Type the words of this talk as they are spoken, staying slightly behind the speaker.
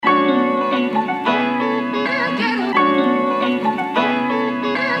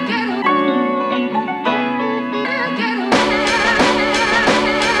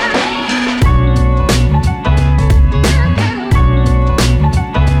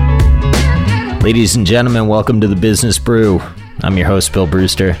Ladies and gentlemen, welcome to the Business Brew. I'm your host, Bill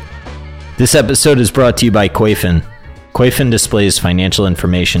Brewster. This episode is brought to you by Koifin. Koifin displays financial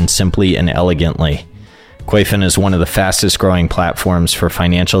information simply and elegantly. Koifin is one of the fastest growing platforms for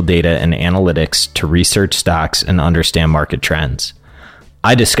financial data and analytics to research stocks and understand market trends.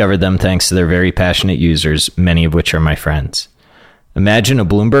 I discovered them thanks to their very passionate users, many of which are my friends. Imagine a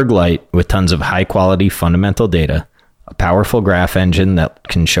Bloomberg Lite with tons of high quality fundamental data, a powerful graph engine that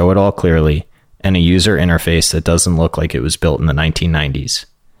can show it all clearly, and a user interface that doesn't look like it was built in the 1990s.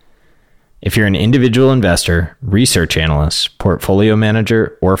 If you're an individual investor, research analyst, portfolio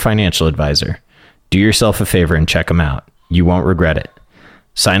manager, or financial advisor, do yourself a favor and check them out. You won't regret it.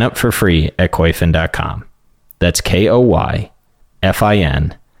 Sign up for free at koifin.com. That's KOYFIN.com.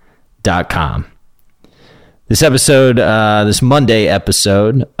 This episode, this Monday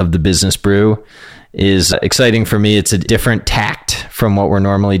episode of the Business Brew is exciting for me. It's a different tact from what we're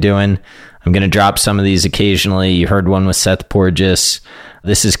normally doing. I'm going to drop some of these occasionally. You heard one with Seth Porges.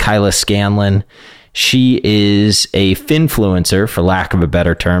 This is Kyla Scanlon. She is a Finfluencer, for lack of a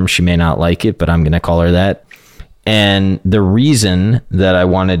better term. She may not like it, but I'm going to call her that. And the reason that I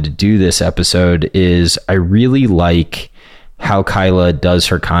wanted to do this episode is I really like how Kyla does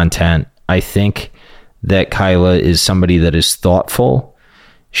her content. I think that Kyla is somebody that is thoughtful.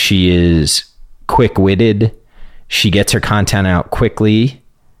 She is quick-witted. She gets her content out quickly.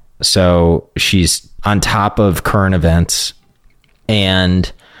 So she's on top of current events.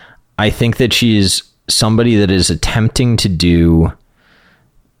 And I think that she's somebody that is attempting to do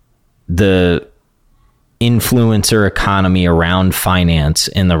the influencer economy around finance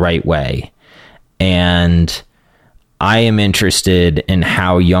in the right way. And I am interested in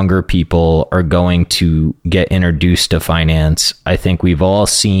how younger people are going to get introduced to finance. I think we've all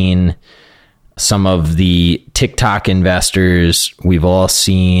seen some of the TikTok investors. We've all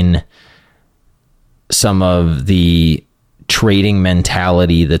seen some of the trading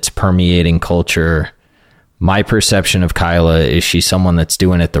mentality that's permeating culture. My perception of Kyla is she's someone that's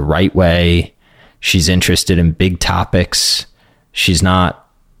doing it the right way. She's interested in big topics. She's not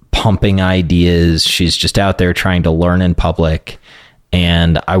pumping ideas. She's just out there trying to learn in public.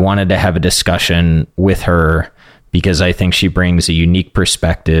 And I wanted to have a discussion with her because I think she brings a unique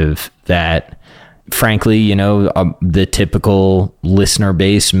perspective that, frankly, the typical listener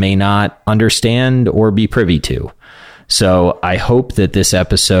base may not understand or be privy to. So I hope that this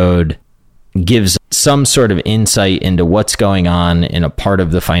episode gives some sort of insight into what's going on in a part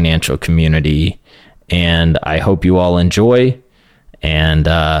of the financial community. And I hope you all enjoy. And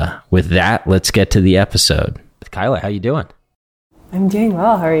with that, let's get to the episode. Kyla, how you doing? I'm doing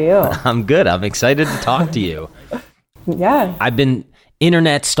well. How are you? I'm good. I'm excited to talk to you. Yeah. I've been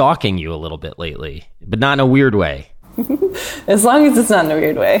internet stalking you a little bit lately, but not in a weird way. As long as it's not in a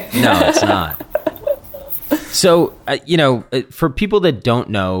weird way. No, it's not. So, for people that don't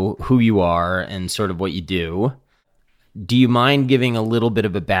know who you are and sort of what you do you mind giving a little bit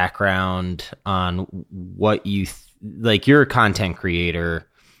of a background on what you like? You're a content creator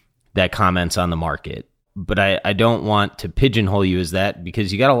that comments on the market, but I don't want to pigeonhole you as that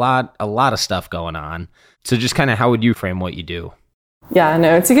because you got a lot of stuff going on. So just kind of how would you frame what you do? Yeah,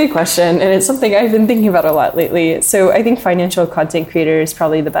 no, it's a good question. And it's something I've been thinking about a lot lately. So I think financial content creator is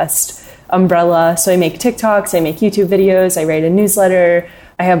probably the best umbrella. So I make TikToks, I make YouTube videos, I write a newsletter,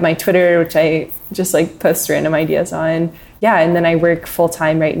 I have my Twitter, which I just post random ideas on. Yeah, and then I work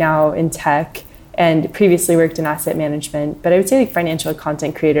full-time right now in tech and previously worked in asset management. But I would say financial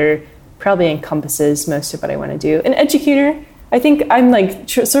content creator probably encompasses most of what I want to do. An educator, I think I'm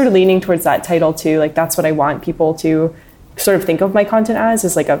sort of leaning towards that title too. That's what I want people to sort of think of my content as,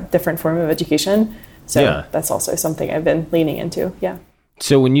 is a different form of education. So yeah, that's also something I've been leaning into. Yeah.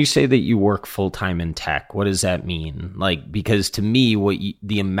 So when you say that you work full-time in tech, what does that mean? Because to me,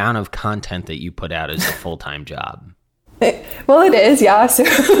 the amount of content that you put out is a full-time job. Well, it is, yeah. So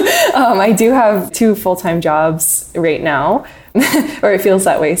I do have 2 full-time jobs right now, or it feels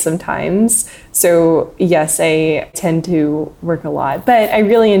that way sometimes. So yes, I tend to work a lot, but I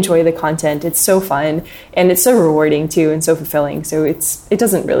really enjoy the content. It's so fun and it's so rewarding too and so fulfilling. So it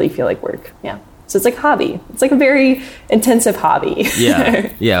doesn't really feel like work. Yeah. So it's like a hobby. It's like a very intensive hobby.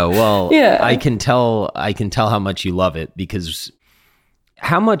 Yeah. Yeah. Well, yeah. I can tell how much you love it because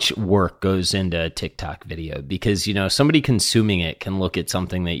how much work goes into a TikTok video? Because, somebody consuming it can look at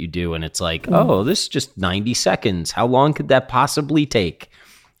something that you do and it's like, oh, this is just 90 seconds. How long could that possibly take?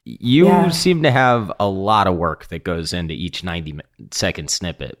 You seem to have a lot of work that goes into each 90-second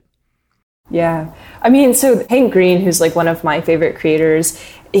snippet. Yeah. I mean, so Hank Green, who's one of my favorite creators,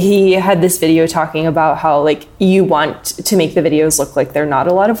 he had this video talking about how like you want to make the videos look like they're not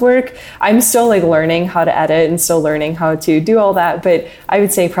a lot of work. I'm still like learning how to edit and still learning how to do all that. But I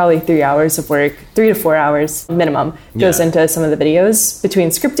would say probably 3 hours of work, 3 to 4 hours minimum goes into some of the videos between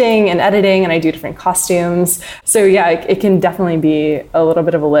scripting and editing. And I do different costumes. So yeah, it can definitely be a little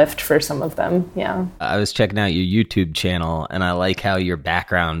bit of a lift for some of them. Yeah. I was checking out your YouTube channel and I like how your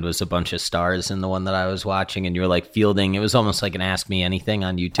background was a bunch of stars in the one that I was watching, and you were like fielding. It was almost like an Ask Me Anything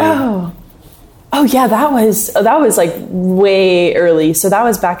on YouTube. Oh yeah, that was like way early. So that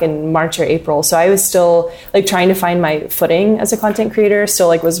was back in March or April. So I was still like trying to find my footing as a content creator. Still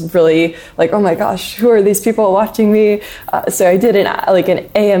like was really like, oh my gosh, who are these people watching me? So I did an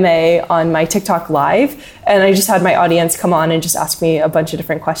AMA on my TikTok live, and I just had my audience come on and just ask me a bunch of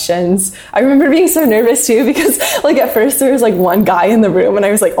different questions. I remember being so nervous too, because like at first there was like one guy in the room and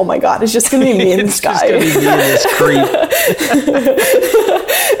I was like, oh my God, it's just gonna be me and this guy. It's gonna be me and this creep.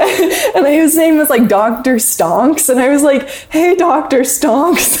 And his name was like Dr. Stonks. And I was like, hey, Dr.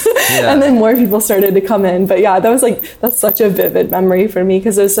 Stonks. Yeah. And then more people started to come in. But yeah, that's such a vivid memory for me,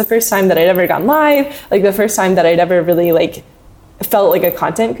 because it was the first time that I'd ever gone live, like the first time that I'd ever really like felt like a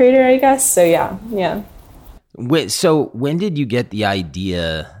content creator, I guess. So yeah. Wait, so when did you get the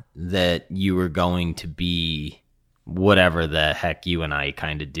idea that you were going to be whatever the heck you and I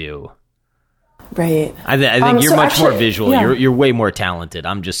kind of do? Right. I think you're much more visual. Yeah. You're way more talented.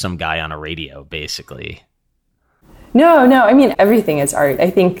 I'm just some guy on a radio, basically. No. I mean, everything is art. I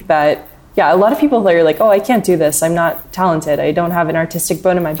think that, yeah, a lot of people are like, oh, I can't do this. I'm not talented. I don't have an artistic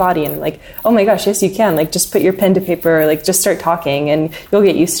bone in my body. And I'm like, oh my gosh, yes, you can. Like, just put your pen to paper, like just start talking and you'll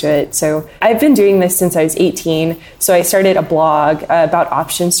get used to it. So I've been doing this since I was 18. So I started a blog about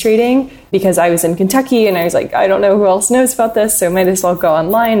options trading because I was in Kentucky and I was like, I don't know who else knows about this. So I might as well go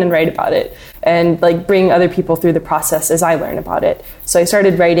online and write about it and like bring other people through the process as I learn about it. So I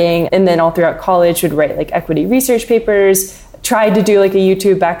started writing, and then all throughout college would write like equity research papers. Tried to do like a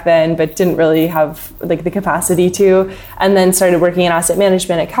YouTube back then, but didn't really have like the capacity to, and then started working in asset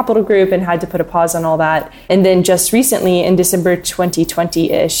management at Capital Group and had to put a pause on all that. And then just recently in December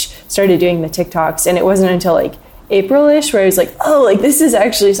 2020-ish, started doing the TikToks. And it wasn't until like April-ish where I was like, oh, like this is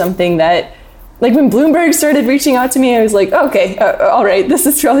actually something that, like when Bloomberg started reaching out to me, I was like, okay, all right, this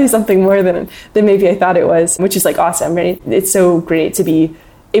is probably something more than maybe I thought it was, which is like awesome, right? It's so great to be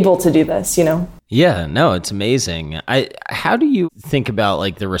able to do this, you know? Yeah, no, it's amazing. How do you think about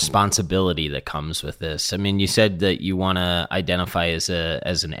like the responsibility that comes with this? I mean, you said that you want to identify as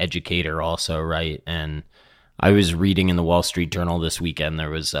an educator also, right? And I was reading in the Wall Street Journal this weekend,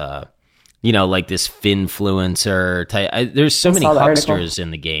 there was like this Finfluencer type. There's so many hucksters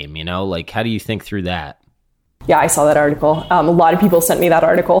in the game, like how do you think through that? Yeah, I saw that article. A lot of people sent me that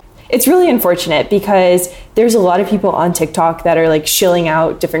article. It's really unfortunate because there's a lot of people on TikTok that are like shilling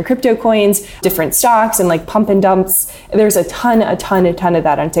out different crypto coins, different stocks, and like pump and dumps. There's a ton of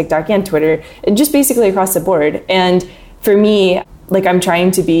that on TikTok and Twitter, and just basically across the board. And for me, like I'm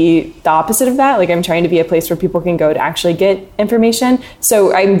trying to be the opposite of that. Like I'm trying to be a place where people can go to actually get information.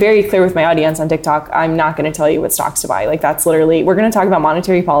 So I'm very clear with my audience on TikTok. I'm not going to tell you what stocks to buy. Like that's literally, we're going to talk about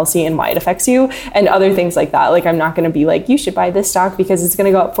monetary policy and why it affects you and other things like that. Like I'm not going to be like, you should buy this stock because it's going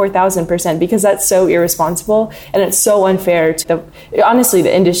to go up 4,000%, because that's so irresponsible. And it's so unfair to honestly,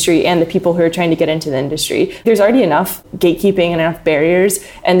 the industry and the people who are trying to get into the industry. There's already enough gatekeeping and enough barriers.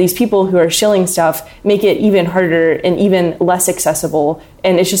 And these people who are shilling stuff make it even harder and even less accessible.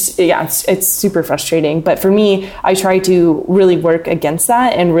 And it's just, it's super frustrating. But for me, I try to really work against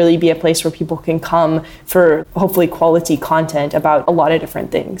that and really be a place where people can come for hopefully quality content about a lot of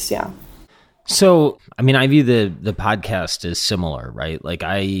different things. Yeah. So, I mean, I view the podcast as similar, right? Like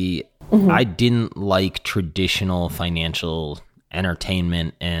I didn't like traditional financial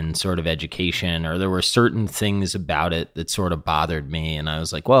entertainment and sort of education, or there were certain things about it that sort of bothered me. And I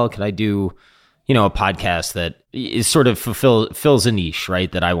was like, well, could I do a podcast that is sort of fills a niche, right,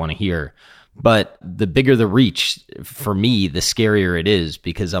 that I want to hear. But the bigger the reach for me, the scarier it is,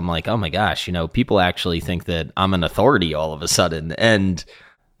 because I'm like, oh my gosh, people actually think that I'm an authority all of a sudden. And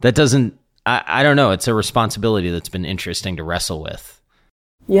that doesn't, I don't know, it's a responsibility that's been interesting to wrestle with.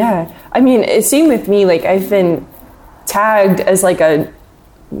 Yeah. I mean, same with me. Like I've been tagged as like a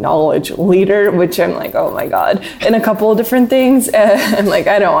knowledge leader, which I'm like, oh my God, in a couple of different things. And I'm like,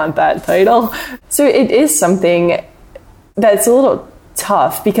 I don't want that title. So it is something that's a little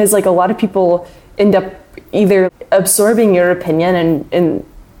tough, because like a lot of people end up either absorbing your opinion and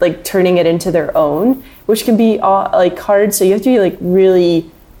like turning it into their own, which can be like hard. So you have to be like really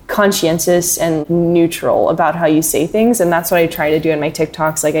conscientious and neutral about how you say things. And that's what I try to do in my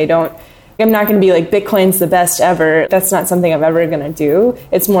TikToks. Like I don't I'm not going to be like, Bitcoin's the best ever. That's not something I'm ever going to do.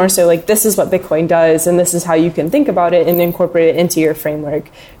 It's more so like, this is what Bitcoin does, and this is how you can think about it and incorporate it into your framework,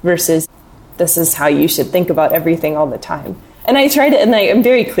 versus this is how you should think about everything all the time. And I try to, and I'm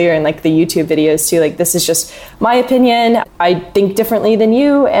very clear in like the YouTube videos too, like, this is just my opinion. I think differently than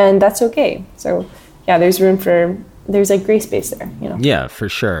you, and that's okay. So yeah, there's like gray space there, you know? Yeah, for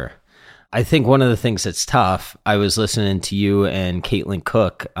sure. I think one of the things that's tough, I was listening to you and Caitlin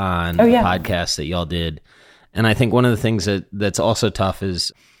Cook on the podcast that y'all did. And I think one of the things that's also tough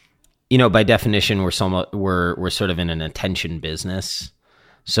is, you know, by definition, we're sort of in an attention business.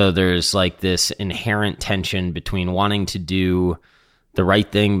 So there's like this inherent tension between wanting to do the right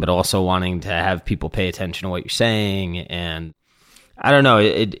thing, but also wanting to have people pay attention to what you're saying. And I don't know,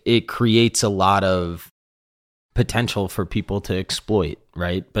 it creates a lot of potential for people to exploit,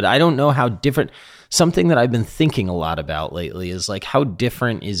 right? But I don't know how different. Something that I've been thinking a lot about lately is like, how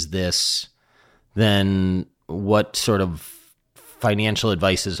different is this than what sort of financial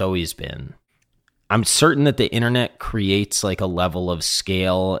advice has always been? I'm certain that the internet creates like a level of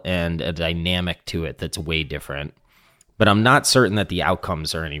scale and a dynamic to it that's way different, but I'm not certain that the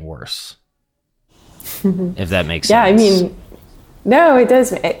outcomes are any worse. If that makes sense. Yeah, I mean, no, it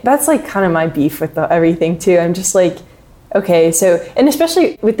does. That's like kind of my beef with everything too. I'm just like, okay, so, and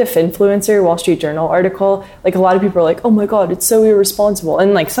especially with the Finfluencer Wall Street Journal article, like a lot of people are like, oh my God, it's so irresponsible.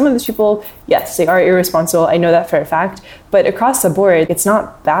 And like some of those people, yes, they are irresponsible. I know that for a fact. But across the board, it's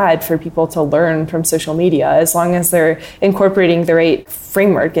not bad for people to learn from social media as long as they're incorporating the right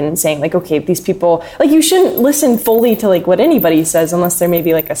framework and saying like, okay, these people, like, you shouldn't listen fully to like what anybody says unless they're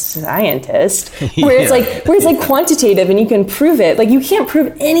maybe like a scientist, where it's like quantitative and you can prove it. Like, you can't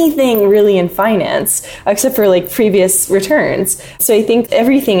prove anything really in finance except for like previous returns. So I think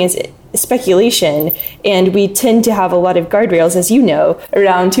everything is speculation, and we tend to have a lot of guardrails, as you know,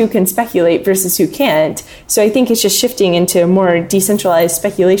 around who can speculate versus who can't. So I think it's just shifting into a more decentralized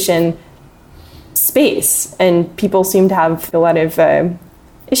speculation space, and people seem to have a lot of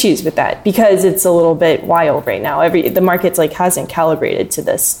issues with that because it's a little bit wild right now. The market's like hasn't calibrated to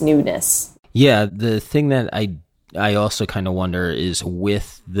this newness. Yeah, the thing that I also kind of wonder is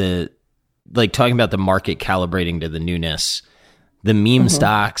with the, like, talking about the market calibrating to the newness, the meme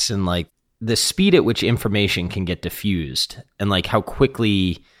stocks and like the speed at which information can get diffused, and like how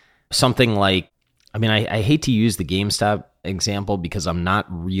quickly something like, I mean, I hate to use the GameStop example because I'm not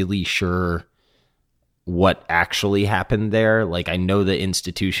really sure what actually happened there. Like, I know the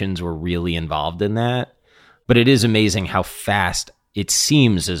institutions were really involved in that, but it is amazing how fast it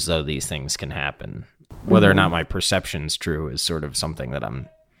seems as though these things can happen. Whether or not my perception's true is sort of something that I'm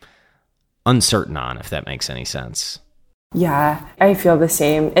uncertain on, if that makes any sense. Yeah, I feel the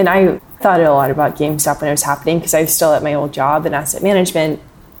same. And I thought a lot about GameStop when it was happening because I was still at my old job in asset management.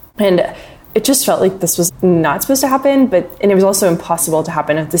 And it just felt like this was not supposed to happen, and it was also impossible to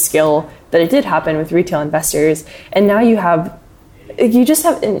happen at the scale that it did happen with retail investors. And now you just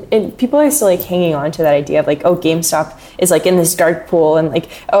have, and people are still like hanging on to that idea of like, oh, GameStop is like in this dark pool, and like,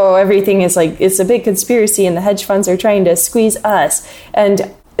 oh, everything is like, it's a big conspiracy and the hedge funds are trying to squeeze us.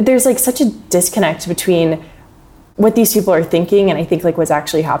 And there's like such a disconnect between what these people are thinking and I think like what's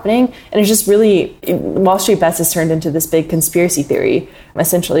actually happening. And it's just really, Wall Street Bets has turned into this big conspiracy theory,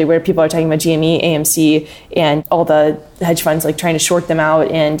 essentially, where people are talking about GME, AMC, and all the hedge funds like trying to short them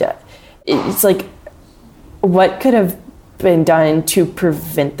out. And it's like, what could have been done to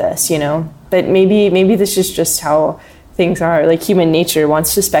prevent this, you know? But maybe this is just how things are. Like, human nature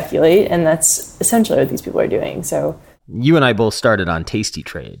wants to speculate, and that's essentially what these people are doing. So you and I both started on Tasty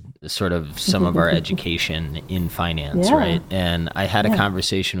Trade, sort of some of our education in finance, right? And I had a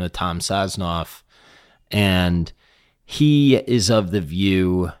conversation with Tom Sosnoff, and he is of the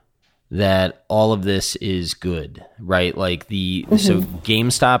view that all of this is good, right? Like so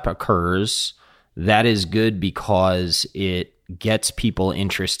GameStop occurs, that is good because it gets people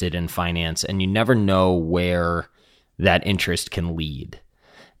interested in finance, and you never know where that interest can lead.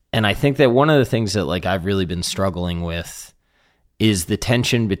 And I think that one of the things that like I've really been struggling with is the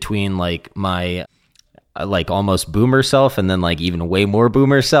tension between like my like almost boomer self and then like even way more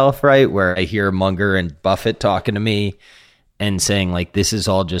boomer self, right? Where I hear Munger and Buffett talking to me and saying like, this is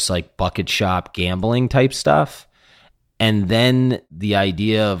all just like bucket shop gambling type stuff. And then the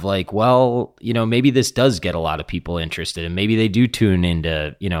idea of like, well, you know, maybe this does get a lot of people interested, and maybe they do tune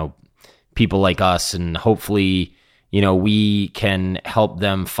into, you know, people like us, and hopefully, you know, we can help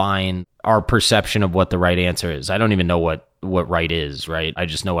them find our perception of what the right answer is. I don't even know what right is, right? I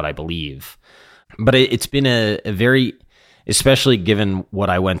just know what I believe. But it's been a very, especially given what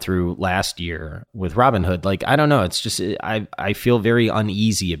I went through last year with Robinhood, like, I don't know. It's just, I feel very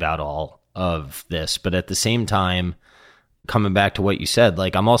uneasy about all of this, but at the same time, coming back to what you said,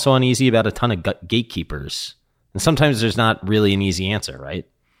 like I'm also uneasy about a ton of gatekeepers. And sometimes there's not really an easy answer, right?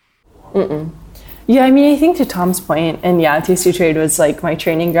 Yeah, I mean, I think to Tom's point, and yeah, Tasty Trade was like my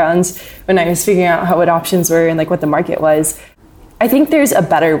training grounds when I was figuring out what options were and like what the market was. I think there's a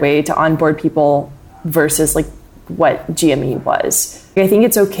better way to onboard people versus like what GME was. I think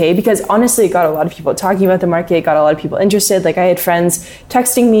it's okay because honestly, it got a lot of people talking about the market, got a lot of people interested. Like I had friends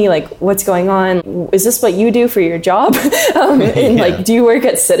texting me like, what's going on? Is this what you do for your job? And like, do you work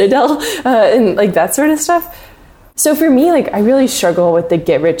at Citadel? And like that sort of stuff. So for me, like I really struggle with the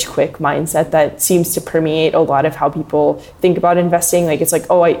get rich quick mindset that seems to permeate a lot of how people think about investing. Like it's like,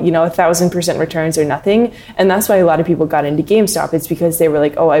 oh, 1,000% returns or nothing. And that's why a lot of people got into GameStop. It's because they were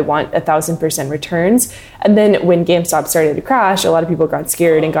like, oh, I want 1,000% returns. And then when GameStop started to crash, a lot of people got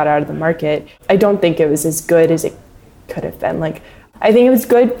scared and got out of the market. I don't think it was as good as it could have been. Like I think it was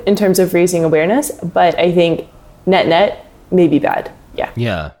good in terms of raising awareness, but I think net maybe bad. Yeah.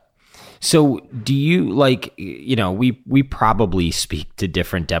 Yeah. So do you we probably speak to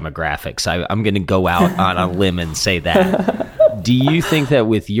different demographics. I'm going to go out on a limb and say that. Do you think that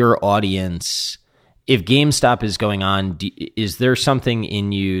with your audience, if GameStop is going on, is there something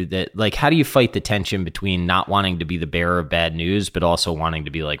in you that like, how do you fight the tension between not wanting to be the bearer of bad news, but also wanting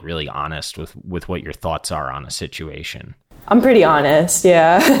to be like really honest with what your thoughts are on a situation? I'm pretty honest.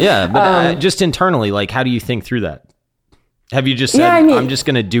 Yeah. Yeah. But just internally, like, how do you think through that? Have you just said, I'm just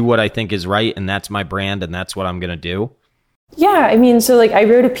going to do what I think is right, and that's my brand, and that's what I'm going to do? Yeah, I mean, so like I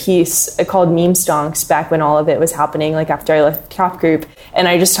wrote a piece called Meme Stonks back when all of it was happening, like after I left Top Group, and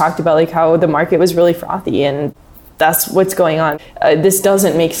I just talked about like how the market was really frothy, and that's what's going on. This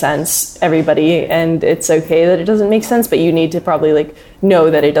doesn't make sense, everybody, and it's okay that it doesn't make sense, but you need to probably like know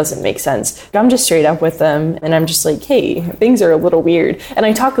that it doesn't make sense. I'm just straight up with them, and I'm just like, hey, things are a little weird. And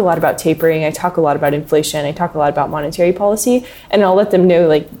I talk a lot about tapering, I talk a lot about inflation, I talk a lot about monetary policy, and I'll let them know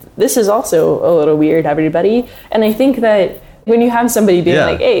like, this is also a little weird, everybody. And I think that when you have somebody being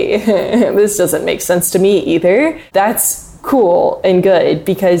like, hey, this doesn't make sense to me either, that's cool and good,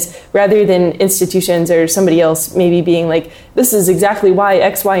 because rather than institutions or somebody else maybe being like, this is exactly why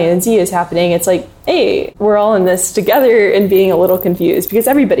X, Y, and Z is happening, it's like, hey, we're all in this together, and being a little confused because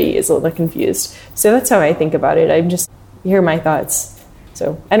everybody is a little confused. So that's how I think about it. I'm just, here are my thoughts.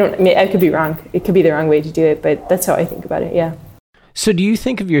 So I could be wrong. It could be the wrong way to do it, but that's how I think about it. Yeah. So do you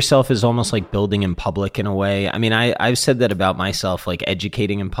think of yourself as almost like building in public in a way? I mean, I've said that about myself, like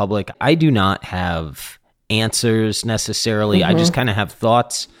educating in public. I do not have answers necessarily. I just kind of have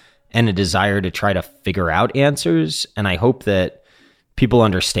thoughts and a desire to try to figure out answers. And I hope that people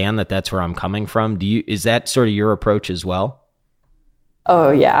understand that that's where I'm coming from. Is that sort of your approach as well?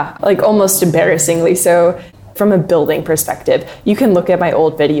 Oh yeah, like almost embarrassingly so. From a building perspective, you can look at my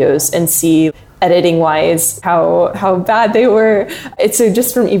old videos and see editing wise how bad they were. It's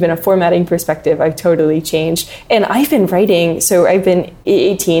just from even a formatting perspective, I've totally changed. And I've been writing, so I've been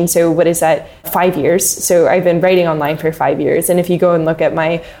 18, so what is that, 5 years? So I've been writing online for 5 years. And if you go and look at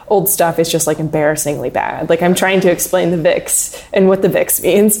my old stuff, it's just like embarrassingly bad. Like I'm trying to explain the VIX and what the VIX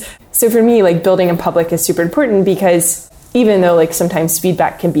means. So for me, like building in public is super important, because even though like sometimes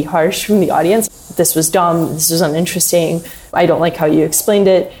feedback can be harsh from the audience, this was dumb, this was uninteresting, I don't like how you explained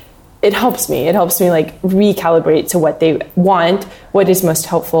it, it helps me like recalibrate to what they want, what is most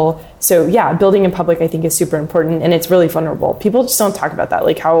helpful. So yeah, building in public I think is super important, and it's really vulnerable. People just don't talk about that,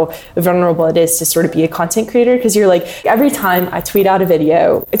 like how vulnerable it is to sort of be a content creator, because you're like, every time I tweet out a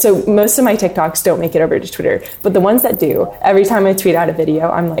video, so most of my TikToks don't make it over to Twitter, but the ones that do, every time I tweet out a video,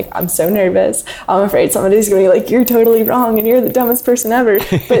 I'm like, I'm so nervous. I'm afraid somebody's gonna be like, you're totally wrong and you're the dumbest person ever.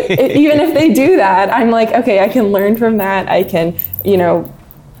 But even if they do that, I'm like, okay, I can learn from that. I can,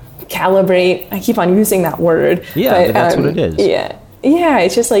 calibrate. I keep on using that word. Yeah, but that's what it is. Yeah,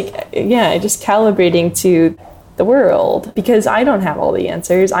 it's just like, just calibrating to the world, because I don't have all the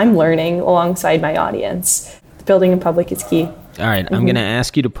answers. I'm learning alongside my audience. Building in public is key. All right, I'm going to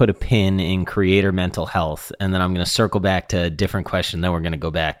ask you to put a pin in creator mental health, and then I'm going to circle back to a different question, then we're going to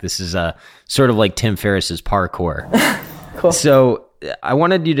go back. This is sort of like Tim Ferriss's parkour. Cool. So I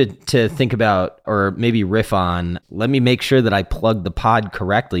wanted you to think about, or maybe riff on, let me make sure that I plug the pod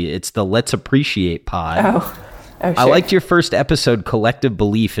correctly. It's the Let's Appreciate pod. Oh, sure. I liked your first episode, Collective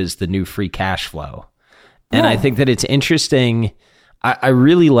Belief is the New Free Cash Flow. And I think that it's interesting. I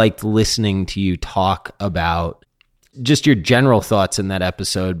really liked listening to you talk about just your general thoughts in that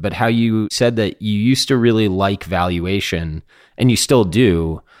episode, but how you said that you used to really like valuation, and you still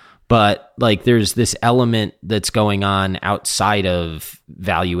do, but like there's this element that's going on outside of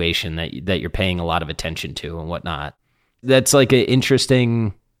valuation that you're paying a lot of attention to and whatnot. That's like an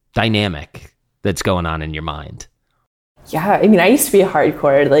interesting dynamic that's going on in your mind? Yeah, I mean, I used to be a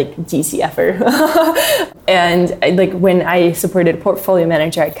hardcore like DCFer. And when I supported a portfolio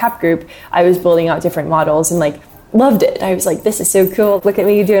manager at Cap Group, I was building out different models and like loved it. I was like, this is so cool. Look at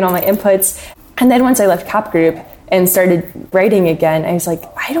me doing all my inputs. And then once I left Cap Group and started writing again, I was like,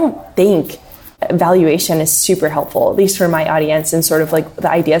 I don't think valuation is super helpful, at least for my audience and sort of like the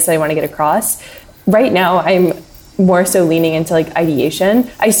ideas that I want to get across. Right now, I'm more so leaning into like ideation.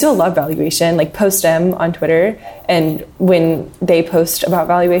 I still love valuation, like Post-M on Twitter. And when they post about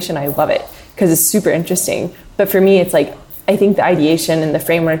valuation, I love it because it's super interesting. But for me, it's like, I think the ideation and the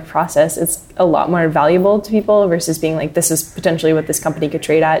framework process is a lot more valuable to people versus being like, this is potentially what this company could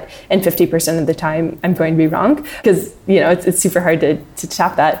trade at. And 50% of the time I'm going to be wrong because, it's super hard to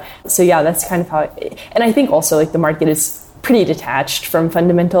tap that. So yeah, that's kind of how and I think also like the market is pretty detached from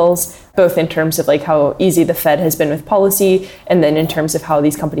fundamentals, both in terms of like how easy the Fed has been with policy, and then in terms of how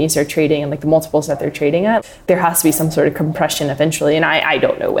these companies are trading and like the multiples that they're trading at. There has to be some sort of compression eventually, and I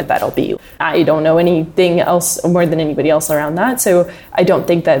don't know what that'll be. I don't know anything else more than anybody else around that, so I don't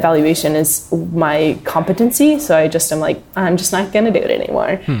think that valuation is my competency, so I'm just not going to do it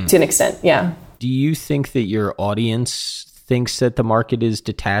anymore to an extent, yeah. Do you think that your audience thinks that the market is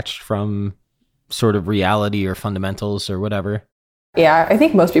detached from sort of reality or fundamentals or whatever? Yeah, I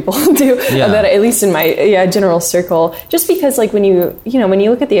think most people do. Yeah. That, at least in my general circle. Just because like when you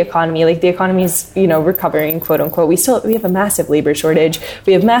look at the economy, like the economy is recovering, quote unquote. We have a massive labor shortage.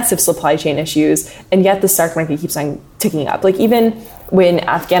 We have massive supply chain issues, and yet the stock market keeps on ticking up. Like even when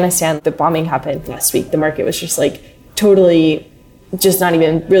Afghanistan, the bombing happened last week, the market was just like totally just not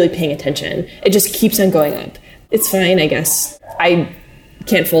even really paying attention. It just keeps on going up. It's fine, I guess. I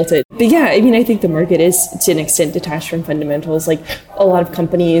can't fault it. But yeah, I mean, I think the market is to an extent detached from fundamentals. Like a lot of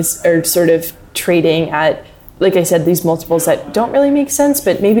companies are sort of trading at, like I said, these multiples that don't really make sense,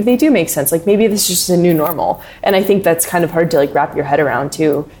 but maybe they do make sense. Like maybe this is just a new normal. And I think that's kind of hard to like wrap your head around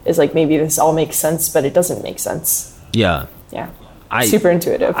too, is like maybe this all makes sense, but it doesn't make sense. Yeah. Yeah. Super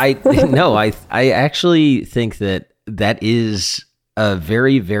intuitive. I actually think that is a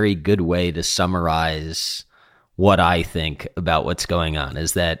very, very good way to summarize what I think about what's going on,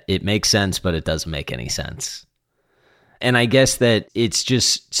 is that it makes sense, but it doesn't make any sense. And I guess that it's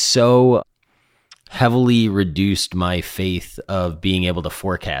just so heavily reduced my faith of being able to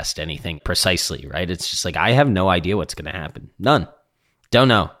forecast anything precisely, right? It's just like, I have no idea what's going to happen. None. Don't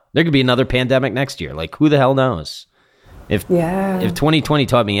know. There could be another pandemic next year. Like, who the hell knows? If 2020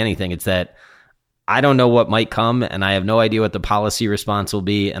 taught me anything, it's that I don't know what might come, and I have no idea what the policy response will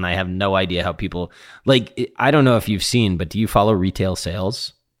be, and I have no idea how people, like, I don't know if you've seen, but do you follow retail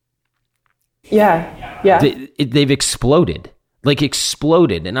sales? Yeah. They've exploded.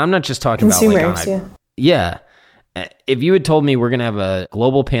 And I'm not just talking consumers, about yeah. If you had told me we're going to have a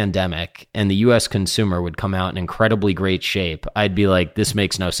global pandemic and the U.S. consumer would come out in incredibly great shape, I'd be like, this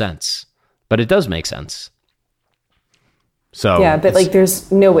makes no sense. But it does make sense. So yeah, but like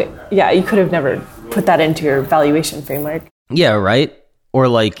there's no way. Yeah, you could have never put that into your valuation framework. Yeah, right? Or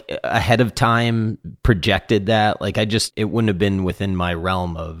like ahead of time projected that. Like it wouldn't have been within my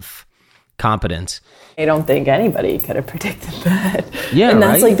realm of competence. I don't think anybody could have predicted that. Yeah, and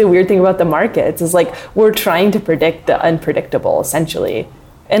that's right? like the weird thing about the markets is like we're trying to predict the unpredictable essentially.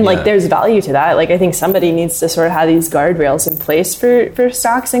 And like there's value to that. Like I think somebody needs to sort of have these guardrails in place for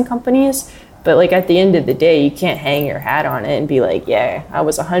stocks and companies. But like at the end of the day, you can't hang your hat on it and be like, yeah, I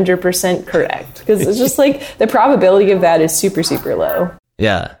was 100% correct. Because it's just like the probability of that is super, super low.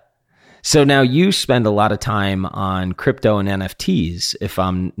 Yeah. So now you spend a lot of time on crypto and NFTs, if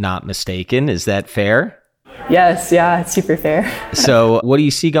I'm not mistaken. Is that fair? Yes. Yeah. It's super fair. So what do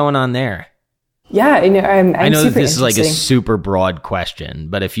you see going on there? Yeah. I know that this is like a super broad question,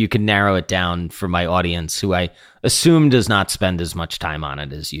 but if you could narrow it down for my audience, who I assume does not spend as much time on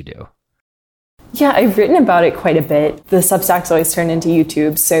it as you do. Yeah, I've written about it quite a bit. The Substacks always turn into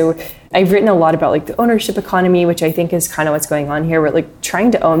YouTube. So I've written a lot about like the ownership economy, which I think is kind of what's going on here. We're like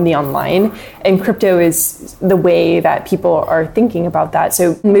trying to own the online, and crypto is the way that people are thinking about that.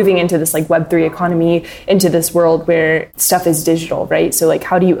 So moving into this like Web3 economy, into this world where stuff is digital, right? So like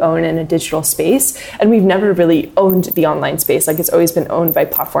how do you own in a digital space? And we've never really owned the online space. Like it's always been owned by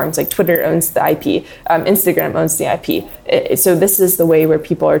platforms. Like Twitter owns the IP, Instagram owns the IP. So this is the way where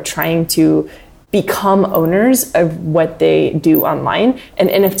people are trying to become owners of what they do online. And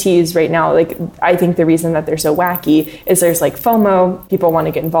NFTs right now, like I think the reason that they're so wacky is there's like FOMO, people want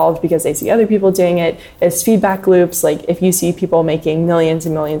to get involved because they see other people doing it. It's feedback loops. Like if you see people making millions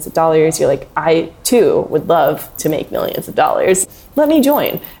and millions of dollars, you're like, I too would love to make millions of dollars. Let me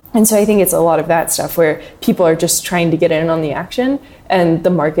join. And so I think it's a lot of that stuff where people are just trying to get in on the action, and the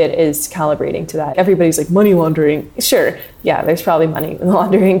market is calibrating to that. Everybody's like, money laundering. Sure. Yeah, there's probably money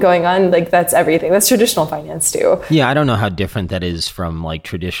laundering going on. Like, that's everything. That's traditional finance too. Yeah, I don't know how different that is from like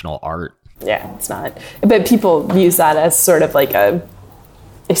traditional art. Yeah, it's not. But people use that as sort of like a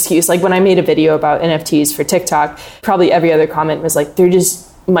excuse. Like when I made a video about NFTs for TikTok, probably every other comment was like, they're just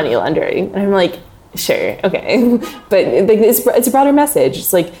money laundering. And I'm like, sure, okay. But like, it's a broader message.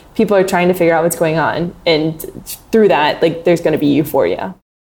 It's like people are trying to figure out what's going on. And through that, like, there's going to be euphoria.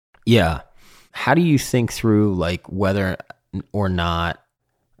 Yeah. How do you think through like whether or not,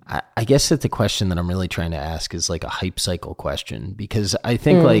 I guess that the question that I'm really trying to ask is like a hype cycle question, because I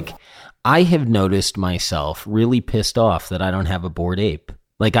think like I have noticed myself really pissed off that I don't have a Bored Ape.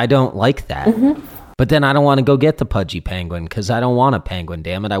 Like, I don't like that. But then I don't want to go get the pudgy penguin because I don't want a penguin,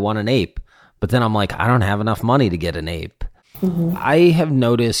 damn it. I want an ape. But then I'm like, I don't have enough money to get an ape. I have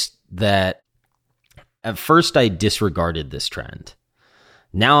noticed that at first I disregarded this trend.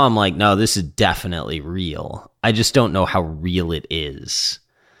 Now I'm like, no, this is definitely real. I just don't know how real it is.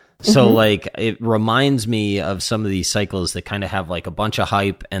 So like, it reminds me of some of these cycles that kind of have like a bunch of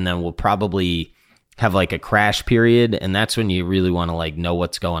hype and then will probably have like a crash period. And that's when you really want to like know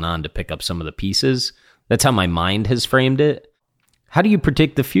what's going on to pick up some of the pieces. That's how my mind has framed it. How do you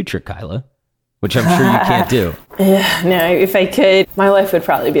predict the future, Kyla? Which I'm sure you can't do. Yeah, no, if I could, my life would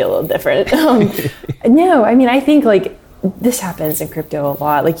probably be a little different. No, I mean, I think like this happens in crypto a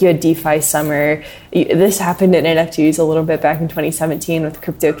lot. Like you had DeFi summer. This happened in NFTs a little bit back in 2017 with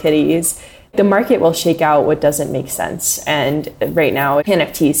CryptoKitties. The market will shake out what doesn't make sense. And right now,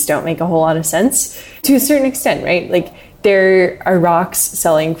 NFTs don't make a whole lot of sense to a certain extent, right? Like there are rocks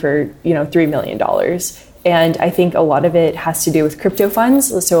selling for, $3 million. And I think a lot of it has to do with crypto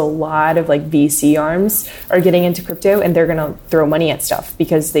funds. So a lot of like VC arms are getting into crypto and they're going to throw money at stuff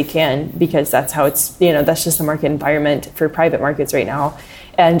because they can, because that's how it's, that's just the market environment for private markets right now.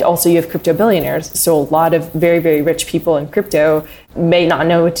 And also you have crypto billionaires. So a lot of very, very rich people in crypto may not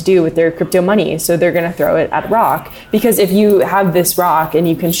know what to do with their crypto money. So they're going to throw it at rock, because if you have this rock and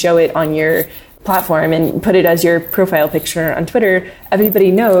you can show it on your platform and put it as your profile picture on Twitter,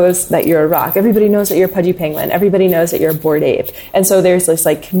 everybody knows that you're a rock. Everybody knows that you're a pudgy penguin. Everybody knows that you're a Bored Ape. And so there's this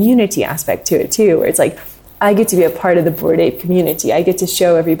like community aspect to it too, where it's like, I get to be a part of the Bored Ape community. I get to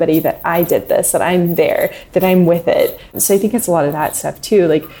show everybody that I did this, that I'm there, that I'm with it. So I think it's a lot of that stuff too.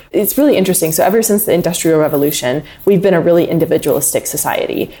 Like, it's really interesting. So ever since the Industrial Revolution, we've been a really individualistic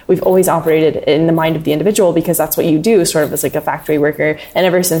society. We've always operated in the mind of the individual because that's what you do, sort of as like a factory worker. And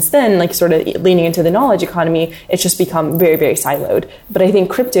ever since then, like sort of leaning into the knowledge economy, it's just become very, very siloed. But I think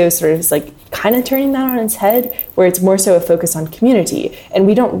crypto sort of is like kind of turning that on its head, where it's more so a focus on community. And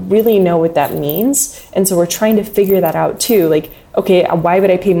we don't really know what that means. And so we're trying to figure that out too. Like, okay, why would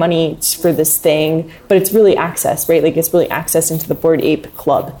I pay money for this thing? But it's really access, right? Like it's really access into the Bored Ape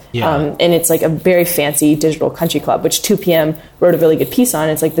Club. Yeah. And it's like a very fancy digital country club, which 2PM wrote a really good piece on.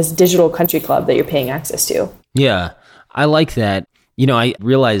 It's like this digital country club that you're paying access to. Yeah, I like that. I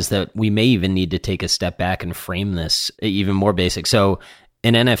realize that we may even need to take a step back and frame this even more basic. So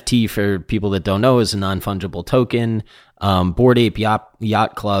an NFT, for people that don't know, is a non-fungible token. Bored Ape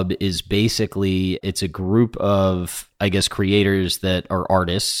Yacht Club is basically, it's a group of, I guess, creators that are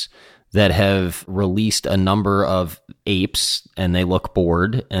artists that have released a number of apes, and they look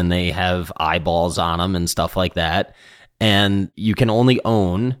bored and they have eyeballs on them and stuff like that. And you can only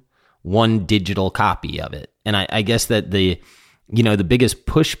own one digital copy of it. And I guess that the biggest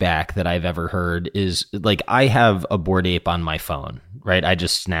pushback that I've ever heard is like, I have a Bored Ape on my phone, right? I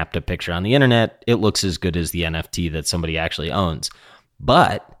just snapped a picture on the internet. It looks as good as the NFT that somebody actually owns.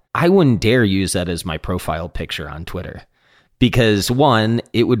 But I wouldn't dare use that as my profile picture on Twitter, because one,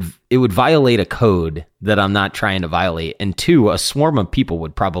 it would violate a code that I'm not trying to violate. And two, a swarm of people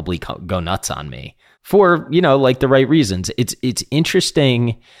would probably go nuts on me for, like the right reasons. It's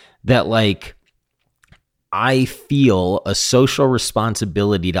interesting that like, I feel a social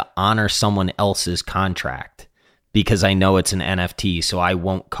responsibility to honor someone else's contract because I know it's an NFT, so I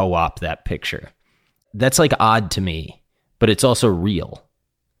won't co-opt that picture. That's like odd to me, but it's also real.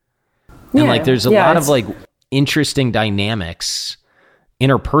 And like there's a lot of like interesting dynamics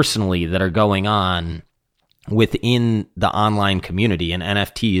interpersonally that are going on within the online community, and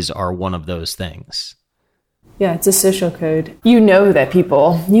NFTs are one of those things. Yeah, it's a social code. That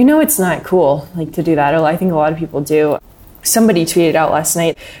people, it's not cool like to do that. I think a lot of people do. Somebody tweeted out last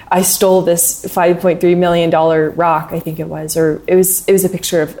night, I stole this $5.3 million rock, I think it was, or it was a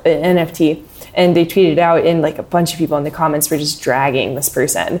picture of an NFT. and they tweeted it out, and like a bunch of people in the comments were just dragging this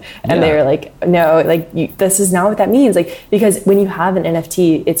person, and they were like, no, like this is not what that means. Like, because when you have an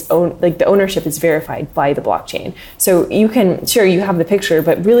NFT, the ownership is verified by the blockchain. So you can, sure, you have the picture,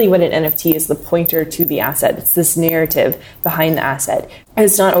 but really what an NFT is the pointer to the asset. It's this narrative behind the asset. And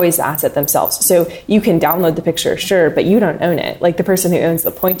it's not always the asset themselves. So you can download the picture, sure, but you don't own it. Like the person who owns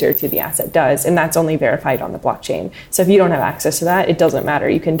the pointer to the asset does, and that's only verified on the blockchain. So if you don't have access to that, it doesn't matter.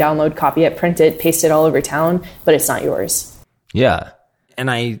 You can download, copy it, print it, paste it all over town, but it's not yours. Yeah.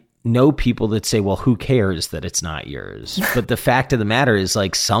 And I know people that say, well, who cares that it's not yours? But the fact of the matter is,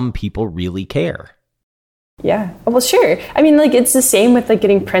 like, some people really care. Yeah. Well, sure. I mean, like, it's the same with like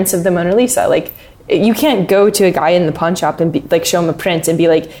getting prints of the Mona Lisa. Like, you can't go to a guy in the pawn shop and show him a print and be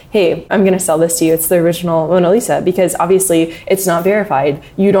like, hey, I'm going to sell this to you. It's the original Mona Lisa, because obviously it's not verified.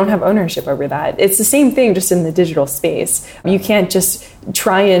 You don't have ownership over that. It's the same thing just in the digital space. You can't just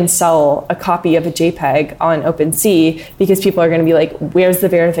try and sell a copy of a JPEG on OpenSea because people are going to be like, where's the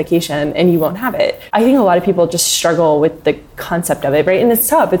verification? And you won't have it. I think a lot of people just struggle with the concept of it, right? And it's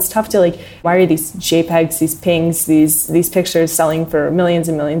tough. It's tough to like, why are these JPEGs, these pings, these pictures selling for millions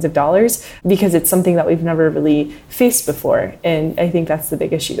and millions of dollars? Because it's something that we've never really faced before. And I think that's the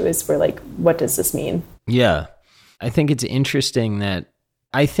big issue, is we're like, what does this mean? Yeah. I think it's interesting that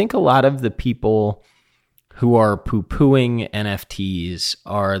I think a lot of the people who are poo-pooing NFTs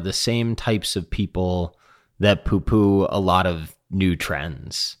are the same types of people that poo-poo a lot of new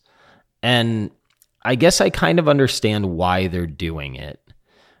trends. And I guess I kind of understand why they're doing it.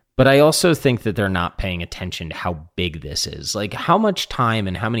 But I also think that they're not paying attention to how big this is. Like, how much time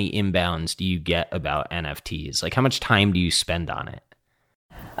and how many inbounds do you get about NFTs? Like, how much time do you spend on it?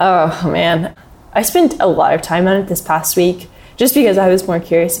 Oh, man. I spent a lot of time on it this past week, just because I was more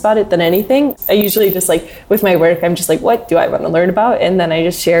curious about it than anything. I usually just like, with my work, I'm just like, what do I want to learn about? And then I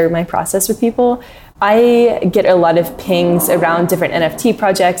just share my process with people. I get a lot of pings around different NFT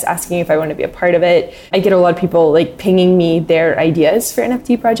projects asking if I want to be a part of it. I get a lot of people like pinging me their ideas for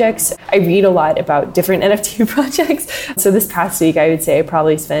NFT projects. I read a lot about different NFT projects. So this past week, I would say I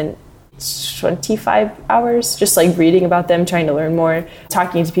probably spent 25 hours just like reading about them, trying to learn more,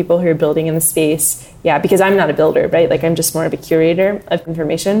 talking to people who are building in the space. Yeah, because I'm not a builder, right? Like, I'm just more of a curator of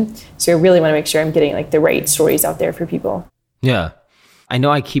information. So I really want to make sure I'm getting like the right stories out there for people. Yeah. I know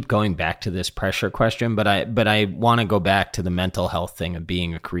I keep going back to this pressure question, but I want to go back to the mental health thing of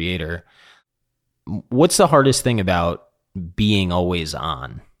being a creator. What's the hardest thing about being always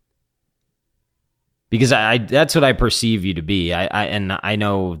on? Because that's what I perceive you to be. And I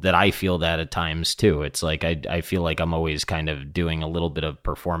know that I feel that at times too. It's like I feel like I'm always kind of doing a little bit of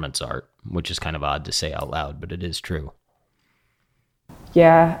performance art, which is kind of odd to say out loud, but it is true.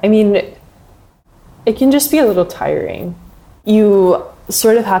 Yeah, I mean, it can just be a little tiring. You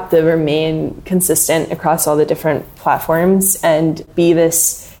sort of have to remain consistent across all the different platforms and be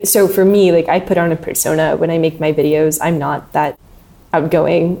this. So for me, like, I put on a persona when I make my videos. I'm not that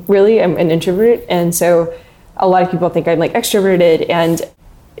outgoing, really. I'm an introvert. And so a lot of people think I'm like extroverted. And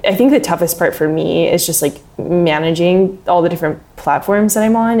I think the toughest part for me is just like managing all the different platforms that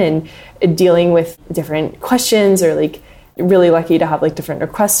I'm on and dealing with different questions, or like really lucky to have like different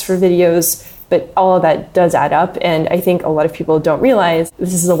requests for videos. But all of that does add up. And I think a lot of people don't realize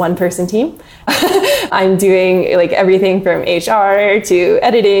this is a one-person team. I'm doing like everything from HR to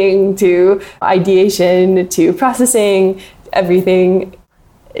editing to ideation to processing, everything.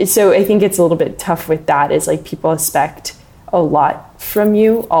 So I think it's a little bit tough with that, is like people expect a lot from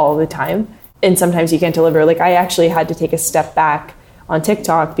you all the time. And sometimes you can't deliver. Like, I actually had to take a step back on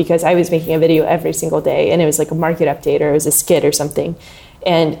TikTok because I was making a video every single day, and it was like a market update or it was a skit or something.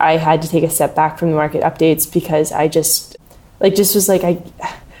 And I had to take a step back from the market updates because I just was like,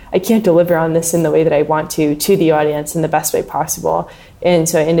 I can't deliver on this in the way that I want to the audience in the best way possible. And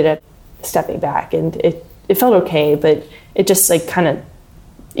so I ended up stepping back, and it felt okay, but it just like kind of,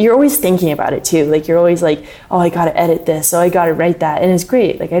 you're always thinking about it too. Like, you're always like, oh, I got to edit this. Oh, I got to write that. And it's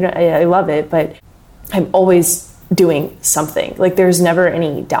great. Like, I love it, but I'm always doing something. Like, there's never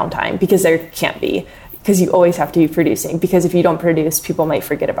any downtime, because there can't be. Because you always have to be producing. Because if you don't produce, people might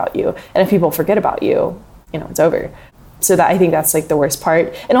forget about you. And if people forget about you, it's over. So I think that's like the worst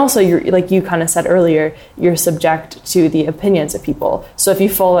part. And also, you're, like you kind of said earlier, you're subject to the opinions of people. So if you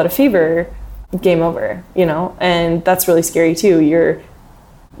fall out of favor, game over, and that's really scary too.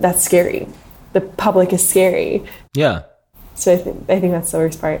 That's scary. The public is scary. Yeah. So I think that's the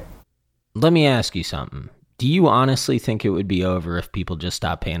worst part. Let me ask you something. Do you honestly think it would be over if people just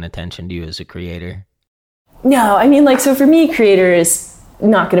stopped paying attention to you as a creator? No, I mean, like, so for me, creators,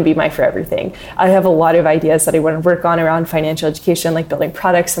 not going to be my forever thing. I have a lot of ideas that I want to work on around financial education, like building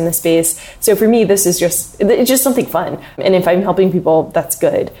products in the space. So for me, it's just something fun. And if I'm helping people, that's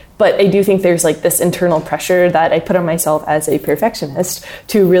good. But I do think there's like this internal pressure that I put on myself as a perfectionist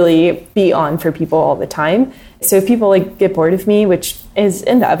to really be on for people all the time. So if people like get bored of me, which is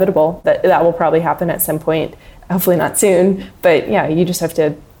inevitable, that will probably happen at some point, hopefully not soon. But yeah, you just have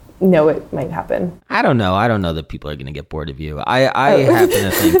to know it might happen. I don't know that people are going to get bored of you. I happen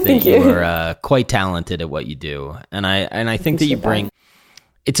to think that you are quite talented at what you do, and I think that you bring.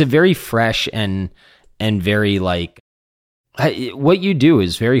 It's a very fresh and very like what you do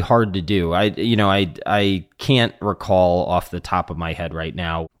is very hard to do. I can't recall off the top of my head right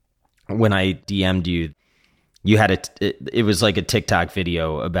now when I DM'd you. You had it was like a TikTok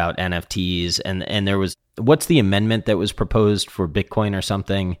video about NFTs, and there was, what's the amendment that was proposed for Bitcoin or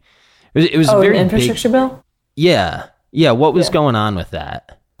something? It was a very an infrastructure bill? Yeah. What was going on with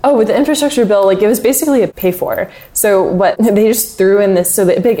that? Oh, with the infrastructure bill, like it was basically a pay for. So what they just threw in this, so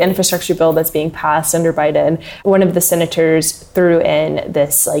the big infrastructure bill that's being passed under Biden, one of the senators threw in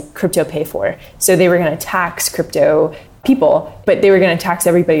this like crypto pay for. So they were going to tax crypto people, but they were going to tax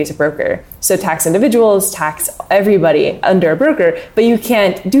everybody as a broker. So tax individuals, tax everybody under a broker, but you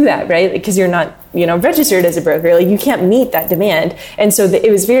can't do that, right? Because you're not, registered as a broker. Like you can't meet that demand. And so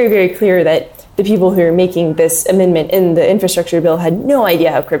it was very, very clear that the people who are making this amendment in the infrastructure bill had no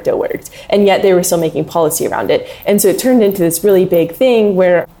idea how crypto worked, and yet they were still making policy around it. And so it turned into this really big thing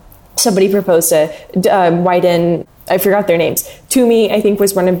where somebody proposed to widen, I forgot their names. Toomey, I think,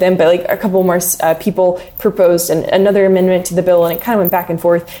 was one of them, but like a couple more people proposed another amendment to the bill, and it kind of went back and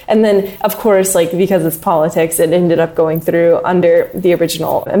forth. And then, of course, like because it's politics, it ended up going through under the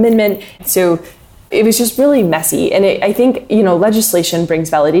original amendment. So it was just really messy. And I think, legislation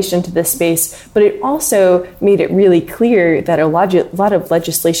brings validation to this space, but it also made it really clear that a lot of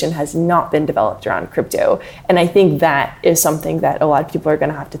legislation has not been developed around crypto. And I think that is something that a lot of people are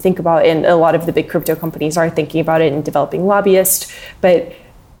going to have to think about. And a lot of the big crypto companies are thinking about it and developing lobbyists. But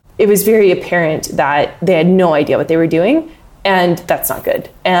it was very apparent that they had no idea what they were doing. And that's not good.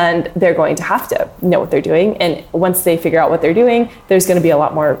 And they're going to have to know what they're doing. And once they figure out what they're doing, there's going to be a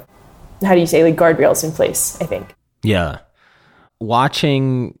lot more, how do you say, like guardrails in place, I think. Yeah.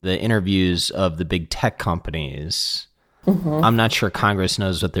 Watching the interviews of the big tech companies, I'm not sure Congress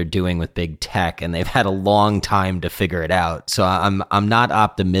knows what they're doing with big tech, and they've had a long time to figure it out. So I'm not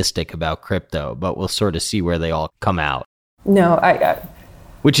optimistic about crypto, but we'll sort of see where they all come out. No,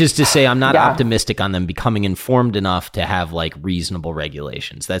 which is to say, I'm not optimistic on them becoming informed enough to have like reasonable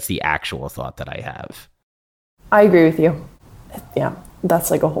regulations. That's the actual thought that I have. I agree with you. Yeah.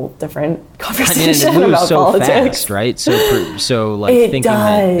 That's like a whole different conversation. I mean, it moves about so politics. Fast, right? So like thinking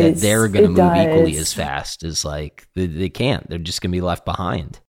that they're going to move equally as fast is like they can't. They're just going to be left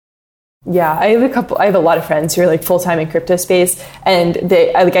behind. Yeah, I have a lot of friends who are like full-time in crypto space, and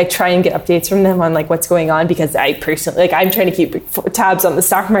I try and get updates from them on like what's going on, because I personally, I'm trying to keep tabs on the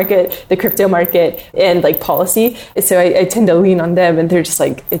stock market, the crypto market, and like policy. So I tend to lean on them, and they're just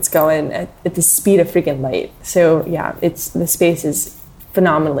like, it's going at the speed of freaking light. So yeah, the space is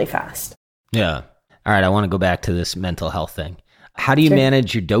phenomenally fast. Yeah. All right. I want to go back to this mental health thing. How do you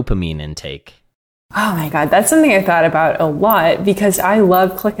manage your dopamine intake? Oh my God, that's something I thought about a lot, because I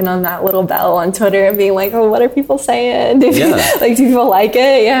love clicking on that little bell on Twitter and being like, oh, what are people saying? Do people like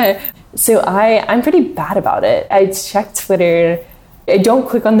it? Yeah. So I'm pretty bad about it. I check Twitter. I don't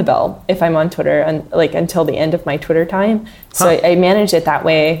click on the bell if I'm on Twitter until the end of my Twitter time. So I manage it that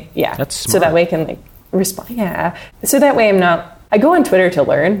way. Yeah. That's smart. So that way I can respond. Yeah. So that way I go on Twitter to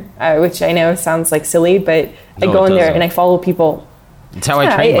learn, which I know sounds like silly, but I go in there and I follow people. It's how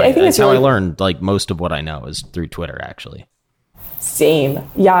I train. That's how I learned like most of what I know is through Twitter, actually. Same.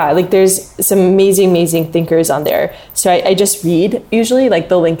 Yeah. Like there's some amazing thinkers on there. So I just read usually, like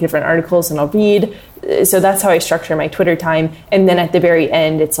they'll link different articles and I'll read. So that's how I structure my Twitter time. And then at the very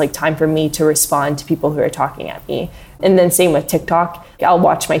end, it's like time for me to respond to people who are talking at me. And then same with TikTok. I'll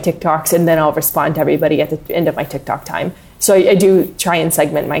watch my TikToks and then I'll respond to everybody at the end of my TikTok time. So I do try and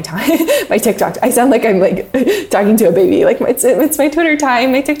segment my time, my TikTok. I sound like I'm like talking to a baby. Like it's my Twitter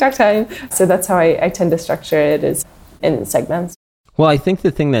time, my TikTok time. So that's how I tend to structure it, is in segments. Well, I think the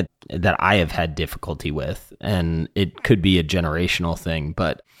thing that I have had difficulty with, and it could be a generational thing,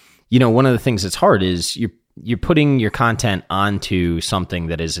 but one of the things that's hard is you're putting your content onto something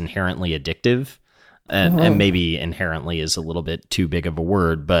that is inherently addictive. And maybe inherently is a little bit too big of a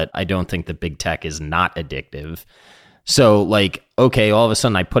word, but I don't think that big tech is not addictive. So like, okay, all of a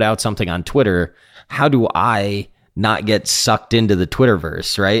sudden I put out something on Twitter. How do I not get sucked into the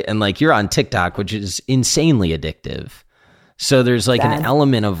Twitterverse, right? And like you're on TikTok, which is insanely addictive. So there's like an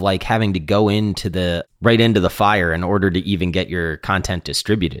element of like having to go right into the fire in order to even get your content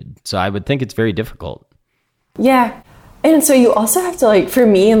distributed. So I would think it's very difficult. Yeah. And so you also have to, like, for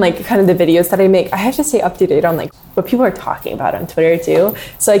me and like kind of the videos that I make, I have to stay up to date on like what people are talking about on Twitter too.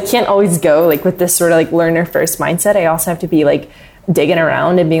 So I can't always go like with this sort of like learner first mindset. I also have to be like digging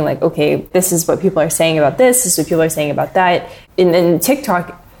around and being like, okay, this is what people are saying about this is what people are saying about that. And then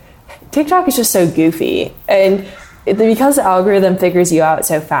TikTok is just so goofy. And because the algorithm figures you out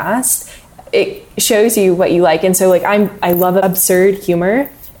so fast, it shows you what you like. And so like I love absurd humor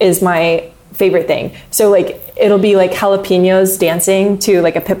is my favorite thing. So like it'll be like jalapenos dancing to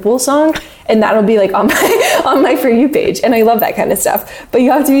like a Pitbull song, and that'll be like on my For You page, and I love that kind of stuff. But you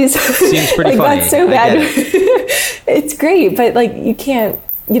have to be seems pretty like funny. That's so bad. It's great, but like you can't,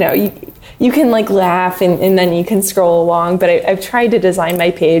 you can like laugh and then you can scroll along. But I've tried to design my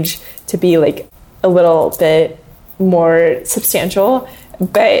page to be like a little bit more substantial.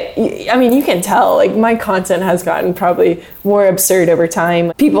 But I mean, you can tell like my content has gotten probably more absurd over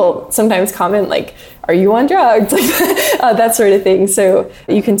time. People sometimes comment like, are you on drugs? Like that sort of thing. So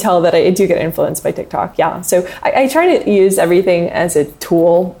you can tell that I do get influenced by TikTok. Yeah. So I try to use everything as a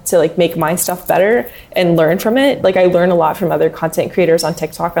tool to like make my stuff better and learn from it. Like I learn a lot from other content creators on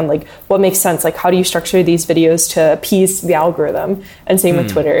TikTok on like what makes sense. Like how do you structure these videos to appease the algorithm? And same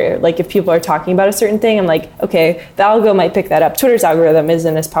with Twitter. Like if people are talking about a certain thing, I'm like, okay, the algo might pick that up. Twitter's algorithm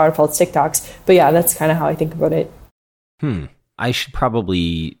isn't as powerful as TikTok's. But yeah, that's kind of how I think about it. I should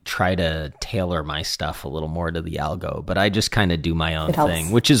probably try to tailor my stuff a little more to the algo, but I just kind of do my own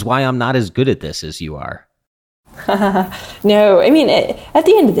thing, which is why I'm not as good at this as you are. No, I mean, at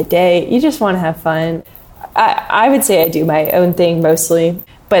the end of the day, you just want to have fun. I would say I do my own thing mostly,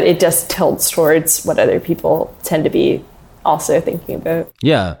 but it just tilts towards what other people tend to be also thinking about.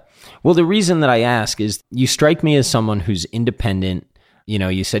 Yeah. Well, the reason that I ask is you strike me as someone who's independent.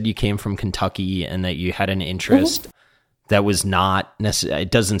 You said you came from Kentucky and that you had an interest that was not necessarily,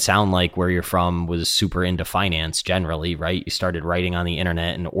 it doesn't sound like where you're from was super into finance generally, right? You started writing on the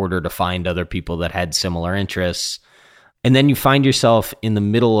internet in order to find other people that had similar interests. And then you find yourself in the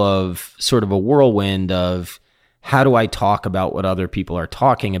middle of sort of a whirlwind of how do I talk about what other people are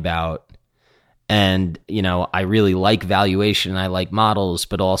talking about? And, I really like valuation, I like models,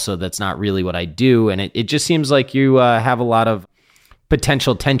 but also that's not really what I do. And it just seems like you have a lot of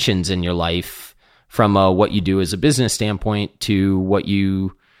potential tensions in your life from what you do as a business standpoint to what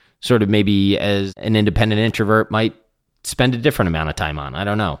you sort of maybe as an independent introvert might spend a different amount of time on. I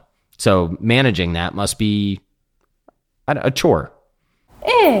don't know. So managing that must be a chore.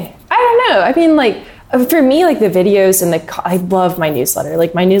 I don't know. I mean, like, for me, like the videos and I love my newsletter.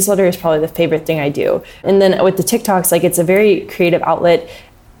 Like my newsletter is probably the favorite thing I do. And then with the TikToks, like it's a very creative outlet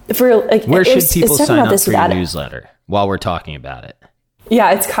for like, where should people sign up for your newsletter while we're talking about it?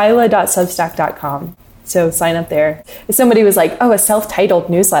 Yeah, it's Kyla.substack.com. So sign up there. If somebody was like, oh, a self-titled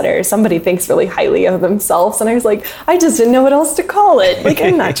newsletter, somebody thinks really highly of themselves. And I was like, I just didn't know what else to call it. Like,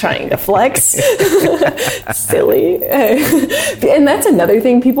 I'm not trying to flex. Silly. And that's another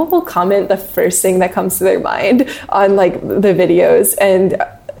thing. People will comment the first thing that comes to their mind on like the videos. And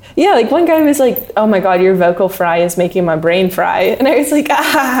yeah, like one guy was like, oh my God, your vocal fry is making my brain fry. And I was like,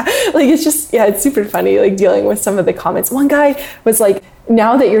 like it's just, yeah, it's super funny, like dealing with some of the comments. One guy was like,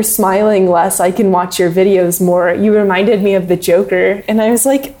 now that you're smiling less, I can watch your videos more. You reminded me of the Joker. And I was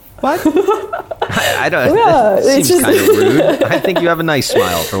like, what? I don't, yeah, that seems kind of rude. I think you have a nice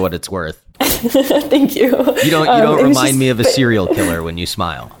smile for what it's worth. Thank you. You don't remind me of a serial killer when you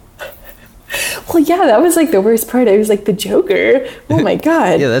smile. Well, yeah, that was like the worst part. I was like, the Joker. Oh my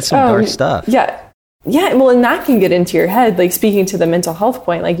God. Yeah, that's some dark stuff. Yeah. Yeah. Well, and that can get into your head, like speaking to the mental health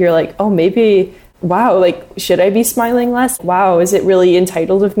point, like you're like, oh, maybe, wow, like, should I be smiling less? Wow, is it really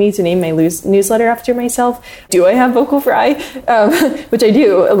entitled of me to name my newsletter after myself? Do I have vocal fry? Which I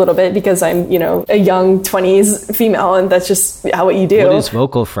do a little bit because I'm, a young 20s female, and that's just how what you do. What is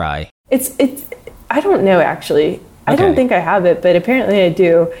vocal fry? It's, I don't know, actually. I don't think I have it, but apparently I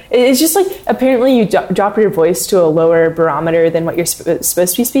do. It's just like, apparently you drop your voice to a lower barometer than what you're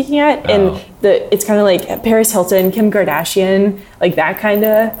supposed to be speaking at. Oh. And it's kind of like Paris Hilton, Kim Kardashian, like that kind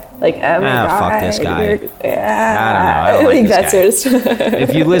of, like, oh my God. Fuck this guy. I don't know. I don't like that sort of stuff.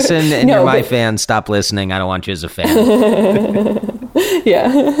 If you listen and you're my fan, stop listening. I don't want you as a fan. Yeah.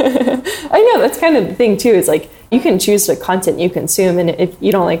 I know, that's kind of the thing too, is like, you can choose the content you consume, and if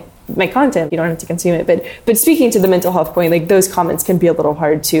you don't like my content, you don't have to consume it. But speaking to the mental health point, like those comments can be a little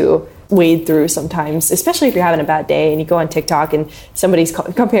hard to wade through sometimes, especially if you're having a bad day and you go on TikTok and somebody's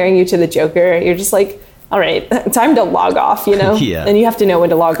comparing you to the Joker. You're just like, all right, time to log off, Yeah. And you have to know when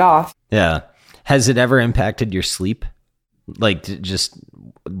to log off. Yeah. Has it ever impacted your sleep? Like just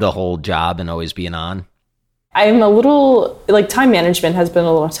the whole job and always being on? I'm a little, like, time management has been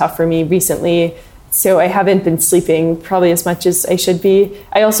a little tough for me recently. So I haven't been sleeping probably as much as I should be.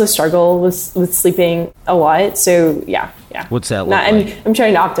 I also struggle with sleeping a lot. So yeah. What's that look like? I'm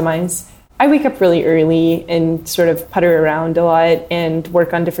trying to optimize. I wake up really early and sort of putter around a lot and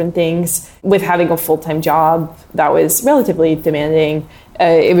work on different things. With having a full-time job that was relatively demanding,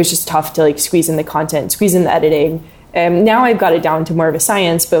 it was just tough to like squeeze in the content, squeeze in the editing. Now I've got it down to more of a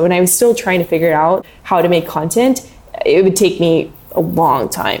science, but when I was still trying to figure out how to make content, it would take me a long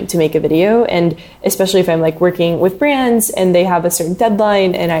time to make a video. And especially if I'm like working with brands and they have a certain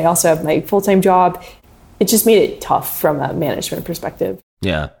deadline and I also have my full-time job, it just made it tough from a management perspective.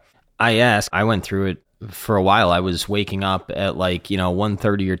 Yeah. I went through it for a while. I was waking up at like,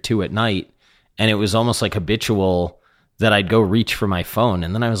 1:30 or 2 at night, and it was almost like habitual that I'd go reach for my phone.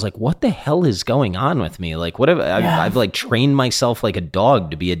 And then I was like, what the hell is going on with me? Like, I've like trained myself like a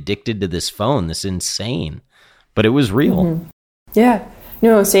dog to be addicted to this phone. This is insane. But it was real. Mm-hmm. Yeah.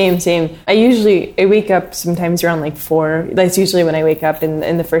 No, same. I wake up sometimes around like 4. That's usually when I wake up,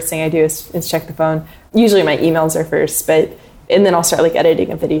 and the first thing I do is check the phone. Usually my emails are first, and then I'll start like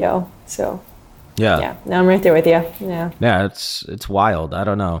editing a video. So yeah, now I'm right there with you. Yeah, it's wild. I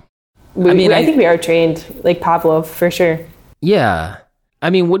don't know. I think we are trained like Pavlov for sure. Yeah. I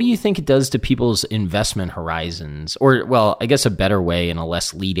mean, what do you think it does to people's investment horizons? Or, well, I guess a better way and a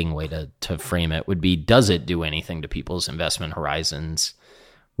less leading way to frame it would be, does it do anything to people's investment horizons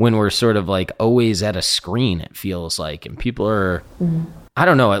when we're sort of like always at a screen, it feels like, and people are, I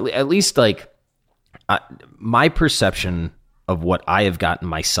don't know, at least like my perception of what I have gotten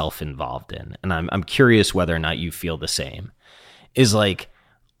myself involved in, and I'm curious whether or not you feel the same, is like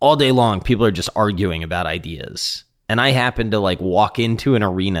all day long, people are just arguing about ideas. And I happen to like walk into an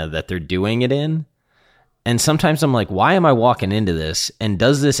arena that they're doing it in. And sometimes I'm like, why am I walking into this? And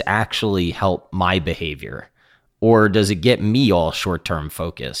does this actually help my behavior? Or does it get me all short-term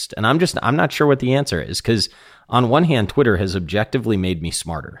focused? And I'm not sure what the answer is, because on one hand, Twitter has objectively made me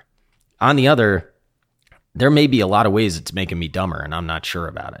smarter. On the other, there may be a lot of ways it's making me dumber, and I'm not sure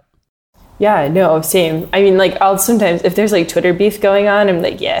about it. Yeah, no, same. I mean, like, I'll sometimes, if there's like Twitter beef going on, I'm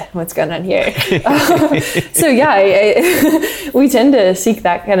like, yeah, what's going on here? So yeah, we tend to seek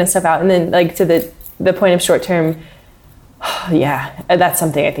that kind of stuff out. And then like to the point of short term, yeah, that's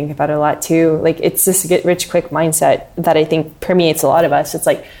something I think about a lot too. Like, it's this get rich quick mindset that I think permeates a lot of us. It's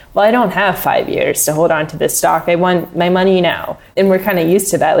like, well, I don't have 5 years to hold on to this stock. I want my money now. And we're kind of used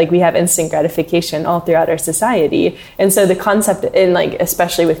to that. Like, we have instant gratification all throughout our society. And so the concept in like,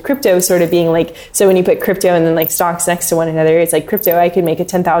 especially with crypto sort of being like, so when you put crypto and then like stocks next to one another, it's like crypto, I could make a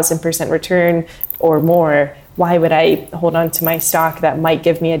 10,000% return or more. Why would I hold on to my stock that might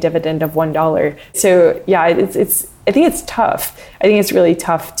give me a dividend of $1? So yeah, I think it's tough. I think it's really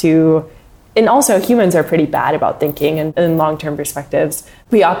tough to, and also humans are pretty bad about thinking in long-term perspectives.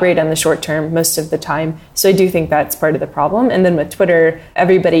 We operate on the short term most of the time. So I do think that's part of the problem. And then with Twitter,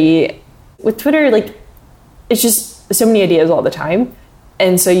 like, it's just so many ideas all the time.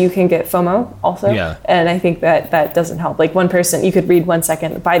 And so you can get FOMO also. Yeah. And I think that doesn't help. Like, one person, you could read 1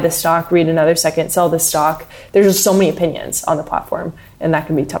 second, buy the stock, read another second, sell the stock. There's just so many opinions on the platform, and that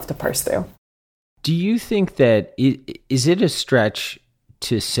can be tough to parse through. Do you think that, is it a stretch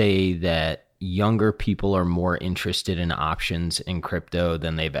to say that younger people are more interested in options in crypto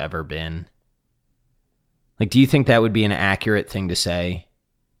than they've ever been? Like, do you think that would be an accurate thing to say?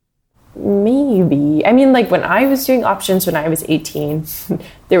 Maybe. I mean, like, when I was doing options when I was 18,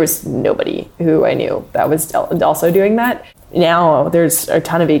 there was nobody who I knew that was also doing that. Now there's a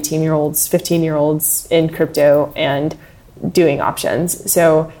ton of 18-year-olds, 15-year-olds in crypto and doing options.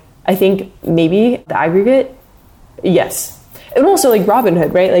 So I think maybe the aggregate, yes. And also like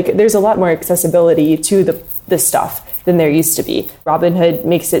Robinhood, right? Like, there's a lot more accessibility to the stuff than there used to be. Robinhood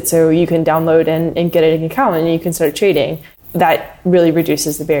makes it so you can download and get an account and you can start trading. That really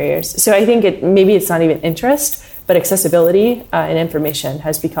reduces the barriers. So I think maybe it's not even interest, but accessibility and information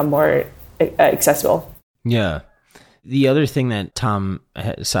has become more accessible. Yeah. The other thing that Tom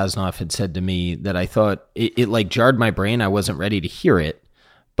Sosnoff had said to me that I thought it like jarred my brain. I wasn't ready to hear it,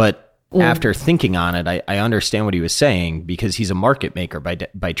 but after thinking on it, I understand what he was saying, because he's a market maker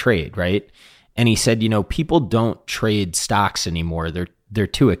by trade, right? And he said, people don't trade stocks anymore. They're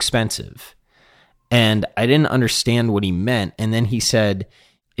too expensive. And I didn't understand what he meant. And then he said,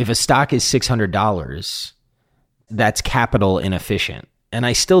 if a stock is $600, that's capital inefficient. And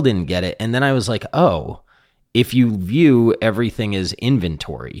I still didn't get it. And then I was like, oh, if you view everything as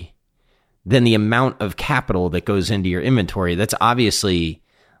inventory, then the amount of capital that goes into your inventory, that's obviously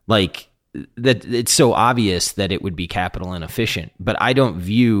like that it's so obvious that it would be capital inefficient, but I don't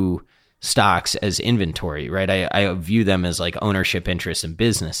view stocks as inventory, right? I view them as like ownership interests in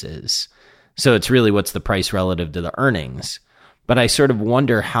businesses. So it's really what's the price relative to the earnings. But I sort of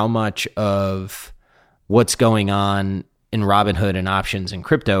wonder how much of what's going on in Robinhood and options and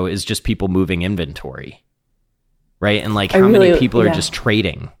crypto is just people moving inventory, right? And like how many people are just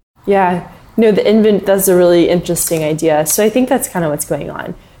trading. Yeah. No, that's a really interesting idea. So I think that's kind of what's going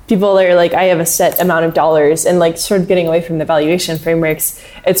on. People are like, I have a set amount of dollars, and like sort of getting away from the valuation frameworks.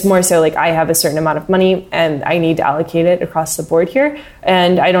 It's more so like I have a certain amount of money and I need to allocate it across the board here.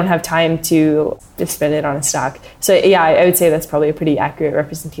 And I don't have time to spend it on a stock. So yeah, I would say that's probably a pretty accurate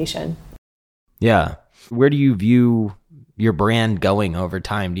representation. Yeah. Where do you view your brand going over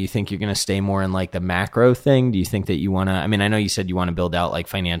time? Do you think you're going to stay more in like the macro thing? Do you think that you want to, I mean, I know you said you want to build out like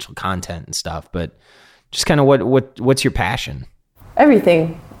financial content and stuff, but just kind of what's your passion?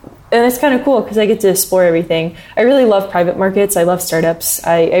 Everything. And it's kind of cool because I get to explore everything. I really love private markets. I love startups.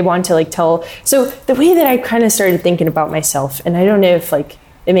 I want to like tell. So the way that I kind of started thinking about myself, and I don't know if like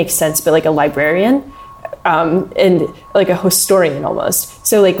it makes sense, but like a librarian and like a historian almost.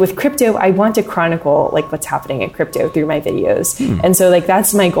 So like with crypto, I want to chronicle like what's happening in crypto through my videos. And so like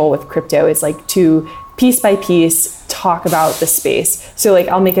that's my goal with crypto, is like to piece by piece talk about the space. So like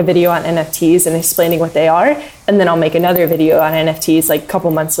I'll make a video on NFTs and explaining what they are, and then I'll make another video on NFTs like a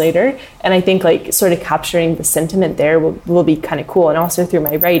couple months later. And I think like sort of capturing the sentiment there will be kind of cool. And also through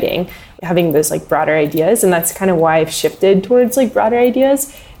my writing, having those like broader ideas. And that's kind of why I've shifted towards like broader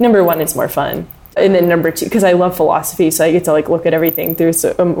ideas. Number one, it's more fun. And then number two, because I love philosophy, so I get to like look at everything through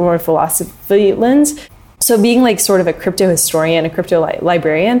a more philosophy lens. So being like sort of a crypto historian, a crypto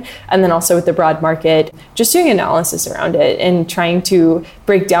librarian, and then also with the broad market, just doing analysis around it and trying to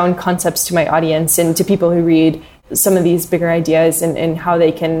break down concepts to my audience and to people who read some of these bigger ideas and how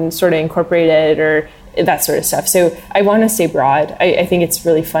they can sort of incorporate it or that sort of stuff. So I want to stay broad. I think it's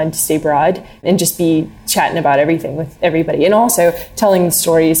really fun to stay broad and just be chatting about everything with everybody. And also telling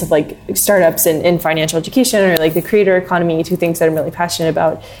stories of like startups and financial education or like the creator economy, two things that I'm really passionate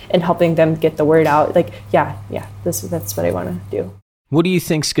about, and helping them get the word out. Like, that's what I want to do. What do you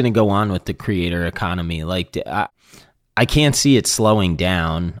think's going to go on with the creator economy? Like, I can't see it slowing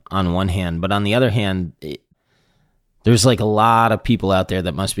down on one hand, but on the other hand, there's like a lot of people out there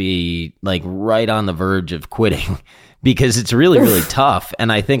that must be like right on the verge of quitting because it's really, really tough.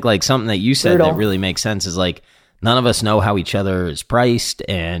 And I think like something that you said that really makes sense is like, none of us know how each other is priced.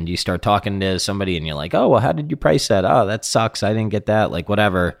 And you start talking to somebody and you're like, oh, well, how did you price that? Oh, that sucks. I didn't get that. Like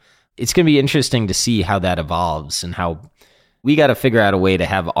whatever. It's going to be interesting to see how that evolves and how we got to figure out a way to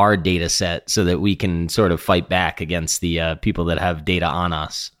have our data set so that we can sort of fight back against the people that have data on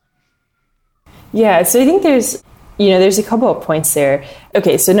us. Yeah. So I think there's a couple of points there.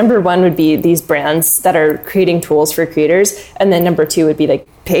 Okay, so number one would be these brands that are creating tools for creators. And then number two would be like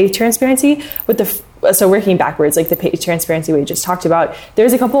pay transparency. So working backwards, like the pay transparency we just talked about,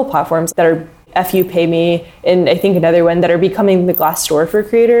 there's a couple of platforms that are FU Pay Me, and I think another one that are becoming the Glassdoor for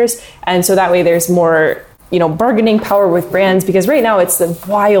creators. And so that way there's more bargaining power with brands, because right now it's the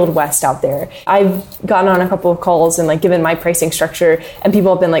wild west out there. I've gotten on a couple of calls and like given my pricing structure, and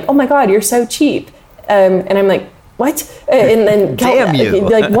people have been like, oh my God, you're so cheap. And I'm like, what? And then damn you.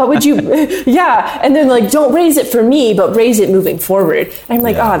 Like, what would you? Yeah. And then like, don't raise it for me, but raise it moving forward. And I'm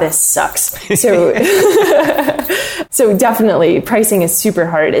like, this sucks. So, so definitely pricing is super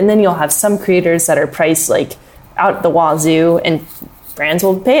hard. And then you'll have some creators that are priced like out the wazoo, and brands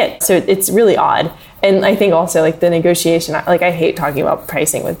will pay it. So it's really odd. And I think also like the negotiation, like I hate talking about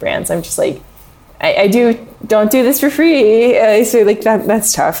pricing with brands. I'm just like, don't do this for free. So like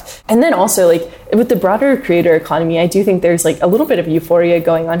that's tough. And then also like with the broader creator economy, I do think there's like a little bit of euphoria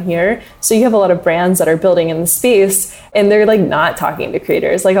going on here. So you have a lot of brands that are building in the space and they're like not talking to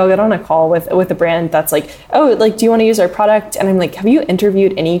creators. Like I'll get on a call with a brand that's like, oh, like, do you want to use our product? And I'm like, have you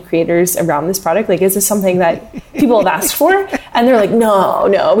interviewed any creators around this product? Like, is this something that people have asked for? And they're like,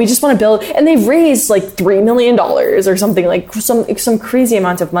 no, we just want to build. And they've raised like $3 million or something, like some crazy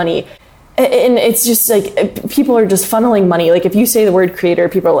amount of money. And it's just like people are just funneling money. Like if you say the word creator,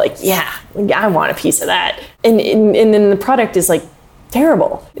 people are like, yeah, I want a piece of that. And then the product is like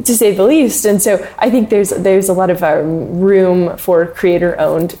terrible, to say the least. And so I think there's a lot of room for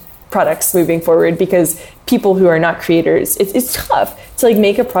creator-owned products moving forward, because people who are not creators, it's tough to like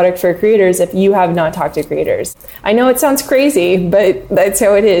make a product for creators if you have not talked to creators. I know it sounds crazy, but that's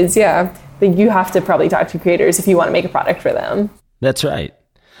how it is. Yeah, like you have to probably talk to creators if you want to make a product for them. That's right.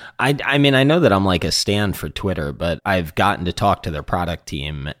 I mean, I know that I'm like a stand for Twitter, but I've gotten to talk to their product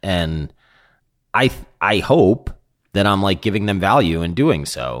team, and I hope that I'm like giving them value in doing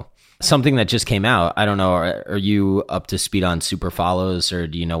so. something that just came out. I don't know. Are you up to speed on super follows, or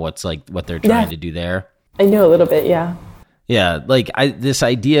do you know what they're trying to do there? I know a little bit. Yeah. Yeah. Like this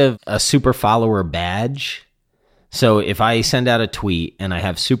idea of a super follower badge. So if I send out a tweet and I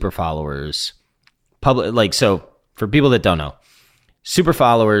have super followers, so for people that don't know, super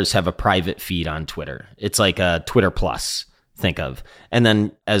followers have a private feed on Twitter. It's like a Twitter Plus, think of. And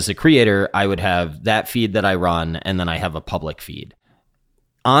then as the creator, I would have that feed that I run, and then I have a public feed.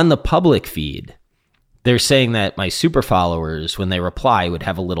 On the public feed, they're saying that my super followers, when they reply, would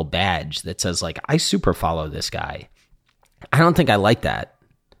have a little badge that says like, I super follow this guy. I don't think I like that.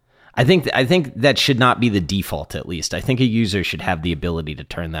 I think that should not be the default, at least. I think a user should have the ability to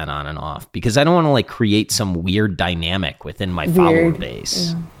turn that on and off, because I don't want to like create some weird dynamic within my follower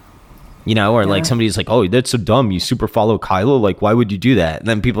base. Yeah. Or like somebody's like, oh, that's so dumb. You super follow Kyla. Like, why would you do that? And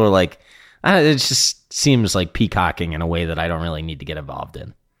then people are like, it just seems like peacocking in a way that I don't really need to get involved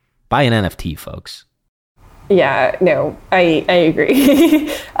in. Buy an NFT, folks. Yeah, no, I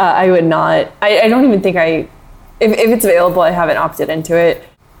agree. I would not. I don't even think if it's available, I haven't opted into it.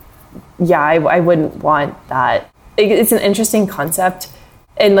 Yeah, I wouldn't want that. It's an interesting concept,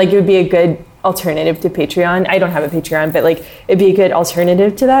 and like it would be a good alternative to Patreon. I don't have a Patreon, but like it'd be a good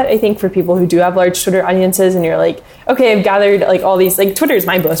alternative to that, I think, for people who do have large Twitter audiences, and you're like, okay, I've gathered like all these, like Twitter is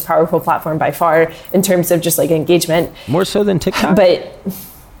my most powerful platform by far in terms of just like engagement. More so than TikTok? But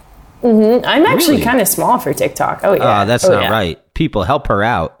I'm actually kind of small for TikTok. Oh yeah. That's not right. People, help her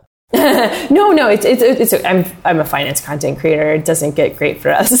out. No, it's I'm a finance content creator. It doesn't get great for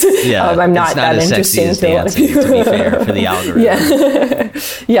us. Yeah, I'm not that interesting to a lot of people. To be fair, for the algorithm.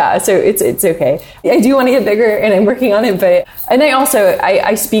 Yeah, so it's okay. I do want to get bigger, and I'm working on it. And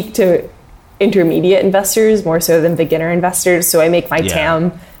I speak to intermediate investors more so than beginner investors. So I make my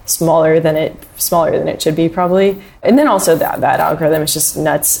TAM smaller than it should be probably. And then also that algorithm is just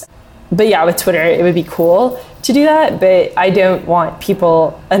nuts. But yeah, with Twitter, it would be cool to do that, but I don't want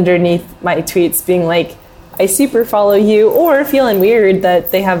people underneath my tweets being like, I super follow you, or feeling weird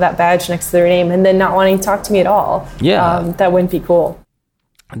that they have that badge next to their name and then not wanting to talk to me at all. Yeah. That wouldn't be cool.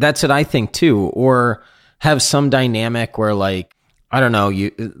 That's what I think too. Or have some dynamic where like, I don't know,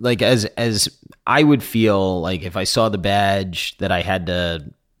 you like as I would feel like if I saw the badge that I had to,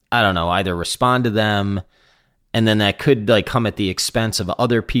 I don't know, either respond to them, and then that could like come at the expense of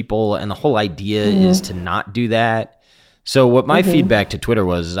other people. And the whole idea is to not do that. So what my feedback to Twitter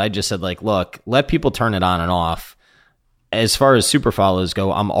was, is I just said like, look, let people turn it on and off. As far as super follows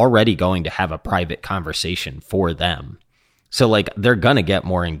go, I'm already going to have a private conversation for them. So like they're going to get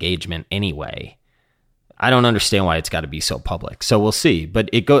more engagement anyway. I don't understand why it's got to be so public. So we'll see.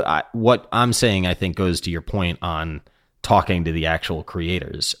 But what I'm saying, I think, goes to your point on talking to the actual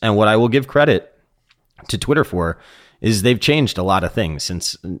creators. And what I will give credit to Twitter for is they've changed a lot of things,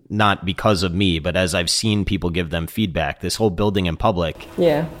 since not because of me, but as I've seen people give them feedback, this whole building in public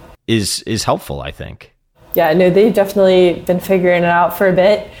is helpful, I think. Yeah, no, they've definitely been figuring it out for a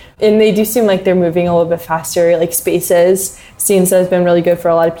bit, and they do seem like they're moving a little bit faster. Like Spaces seems to have been really good for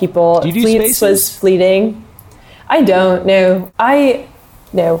a lot of people. Do you do Fleets Spaces? Was fleeting. I don't know.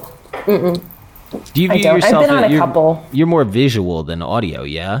 No. Mm-mm. Do you view yourself? I've been on a couple. You're more visual than audio,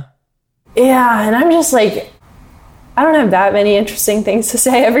 yeah? Yeah, and I'm just like, I don't have that many interesting things to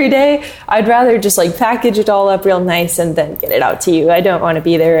say every day. I'd rather just like package it all up real nice and then get it out to you. I don't want to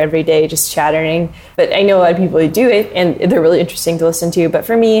be there every day just chattering. But I know a lot of people who do it, and they're really interesting to listen to. But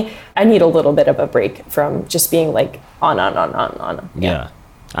for me, I need a little bit of a break from just being like on. Yeah,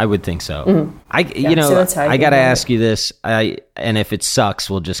 I would think so. Mm-hmm. I got to ask you this, and if it sucks,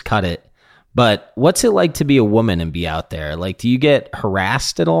 we'll just cut it. But what's it like to be a woman and be out there? Like, do you get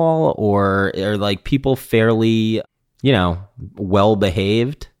harassed at all, or are like people fairly, well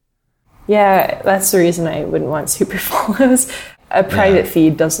behaved? Yeah, that's the reason I wouldn't want super follows. A private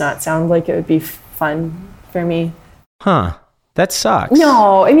feed does not sound like it would be fun for me. Huh. That sucks.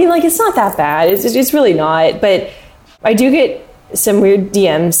 No, I mean, like, it's not that bad. It's really not. But I do get some weird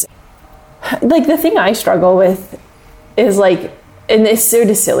DMs. Like, the thing I struggle with is like, and it's sort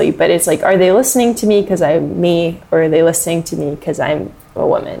of silly, but it's like, are they listening to me because I'm me, or are they listening to me because I'm a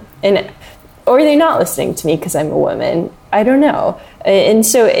woman? Or are they not listening to me because I'm a woman? I don't know. And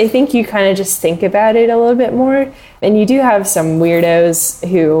so I think you kind of just think about it a little bit more. And you do have some weirdos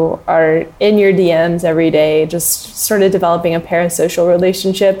who are in your DMs every day, just sort of developing a parasocial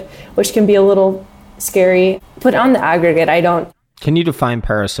relationship, which can be a little scary. But on the aggregate, I don't. Can you define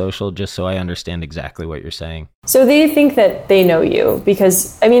parasocial just so I understand exactly what you're saying? So they think that they know you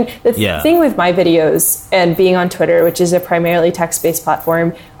because, I mean, the thing with my videos and being on Twitter, which is a primarily text-based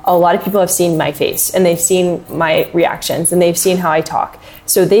platform, a lot of people have seen my face and they've seen my reactions and they've seen how I talk.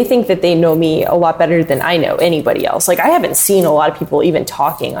 So they think that they know me a lot better than I know anybody else. Like I haven't seen a lot of people even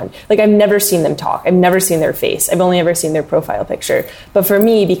talking on, like I've never seen them talk. I've never seen their face. I've only ever seen their profile picture. But for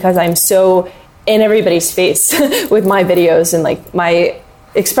me, because I'm so in everybody's face with my videos and like my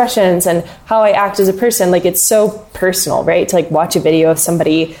expressions and how I act as a person, like it's so personal, right? To like watch a video of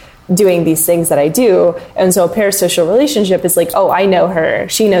somebody doing these things that I do. And so a parasocial relationship is like, oh, I know her,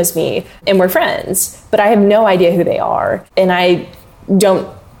 she knows me, and we're friends, but I have no idea who they are. And I don't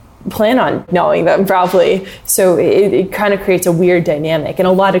plan on knowing them probably. So it kind of creates a weird dynamic. And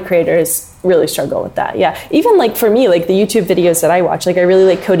a lot of creators really struggle with that. Yeah. Even like for me, like the YouTube videos that I watch, like I really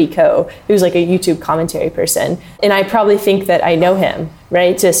like Cody Ko, who's like a YouTube commentary person. And I probably think that I know him,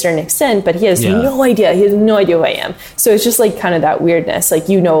 right, to a certain extent, but he has no idea. He has no idea who I am. So it's just like kind of that weirdness. Like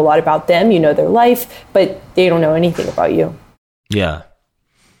you know a lot about them, you know their life, but they don't know anything about you. Yeah.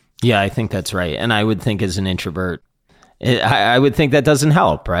 Yeah, I think that's right. And I would think as an introvert, I would think that doesn't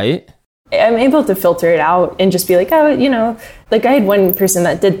help, right? I'm able to filter it out and just be like, oh, you know, like I had one person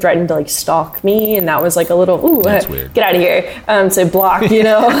that did threaten to like stalk me, and that was like a little, ooh, that's weird. Get out of here. So block, you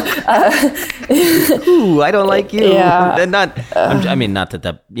know. Ooh, I don't like you. Yeah. Not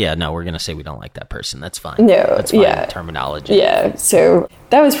that. Yeah, no, we're gonna say we don't like that person. That's fine. No, that's fine. Terminology. Yeah. So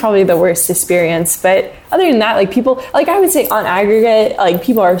that was probably the worst experience. But other than that, like people, like I would say on aggregate, like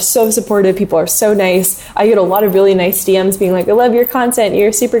people are so supportive. People are so nice. I get a lot of really nice DMs being like, I love your content.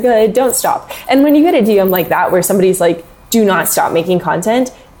 You're super good. Don't stop. And when you get a DM like that, where somebody's like, do not stop making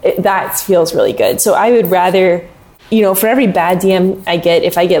content, that feels really good. So I would rather, you know, for every bad DM I get,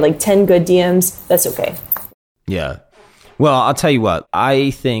 if I get like 10 good DMs, that's okay. Yeah. Well, I'll tell you what,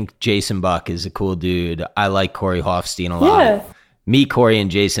 I think Jason Buck is a cool dude. I like Corey Hoffstein a lot. Yeah. Me, Corey,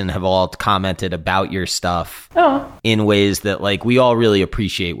 and Jason have all commented about your stuff in ways that like we all really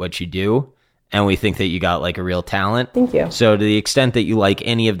appreciate what you do. And we think that you got like a real talent. Thank you. So to the extent that you like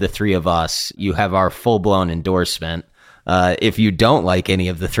any of the three of us, you have our full-blown endorsement. If you don't like any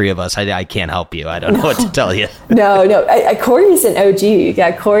of the three of us, I can't help you. I don't know what to tell you. No. Corey's an OG.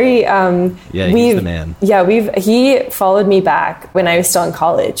 Yeah, Corey. He's the man. Yeah, he followed me back when I was still in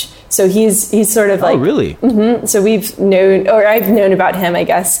college. So he's sort of like. Oh, really? Mm-hmm. So I've known about him, I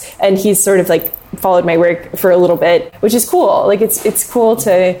guess, and he's sort of like followed my work for a little bit, which is cool. Like it's cool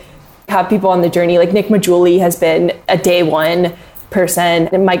to have people on the journey. Like Nick Majuli has been a day one person,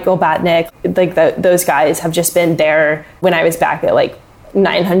 and Michael Batnick, like those guys have just been there when I was back at like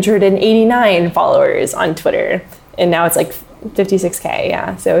 989 followers on Twitter, and now it's like 56K.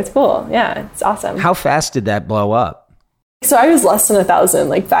 Yeah, so it's cool. Yeah, it's awesome. How fast did that blow up? So I was less than 1,000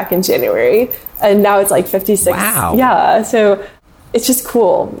 like back in January, and now it's like 56. Wow. Yeah, so it's just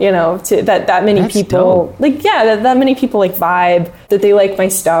cool, you know, that many That's people dope. like, yeah, that many people like vibe, that they like my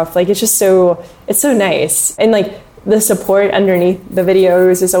stuff. Like, it's so nice. And like the support underneath the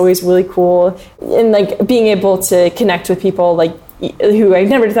videos is always really cool. And like being able to connect with people like who I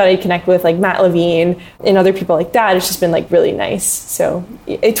never thought I'd connect with, like Matt Levine and other people like that. It's just been like really nice. So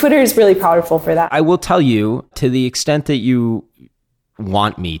Twitter is really powerful for that. I will tell you, to the extent that you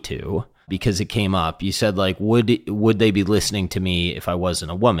want me to, because it came up, you said like, would they be listening to me if I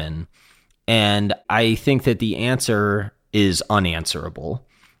wasn't a woman? And I think that the answer is unanswerable.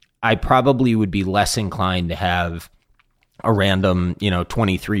 I probably would be less inclined to have a random,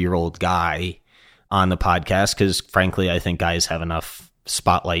 23-year-old guy on the podcast, because frankly, I think guys have enough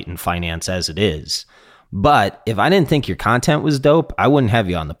spotlight in finance as it is. But if I didn't think your content was dope, I wouldn't have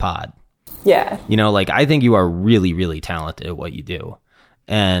you on the pod. Yeah. I think you are really, really talented at what you do.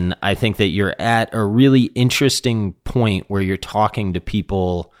 And I think that you're at a really interesting point where you're talking to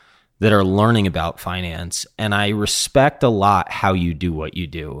people that are learning about finance. And I respect a lot how you do what you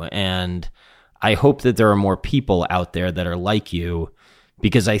do. And I hope that there are more people out there that are like you,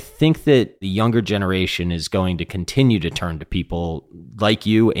 because I think that the younger generation is going to continue to turn to people like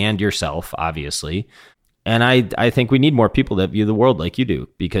you and yourself, obviously. And I think we need more people that view the world like you do,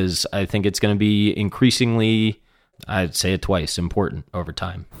 because I think it's going to be increasingly, I'd say it twice, important over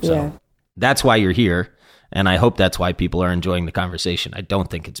time. So That's why you're here. And I hope that's why people are enjoying the conversation. I don't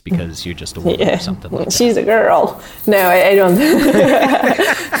think it's because you're just a woman or something like that. She's a girl. No, I don't.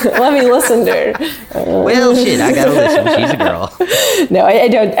 Let me listen to her. Well, shit, I gotta listen. She's a girl. No, I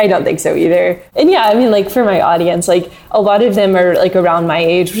don't think so either. And yeah, I mean, like for my audience, like a lot of them are like around my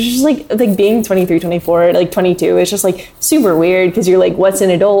age, which is like being 23, 24, like 22. It's just like super weird, because you're like, what's an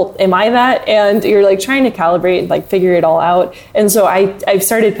adult? Am I that? And you're like trying to calibrate, like figure it all out. And so I've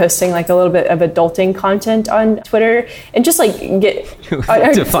started posting like a little bit of adulting content content on Twitter and just like get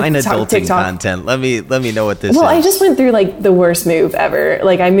define adulting TikTok content. Let me know what this is. Well, I just went through like the worst move ever.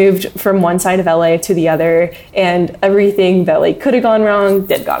 Like I moved from one side of LA to the other, and everything that like could have gone wrong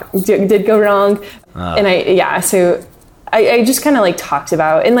did go wrong. And so I just kind of like talked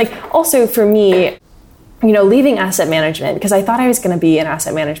about, and like also for me, leaving asset management, because I thought I was going to be in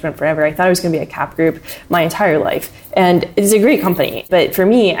asset management forever. I thought I was going to be at Cap Group my entire life. And it's a great company. But for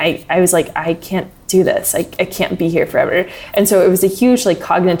me, I was like, I can't do this. I can't be here forever. And so it was a huge like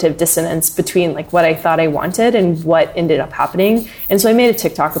cognitive dissonance between like what I thought I wanted and what ended up happening. And so I made a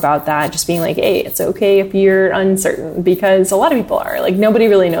TikTok about that, just being like, hey, it's okay if you're uncertain, because a lot of people are like, nobody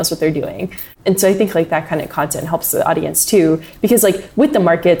really knows what they're doing. And so I think like that kind of content helps the audience too, because like with the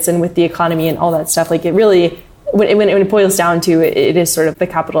markets and with the economy and all that stuff, like it really, when it boils down to it, it is sort of the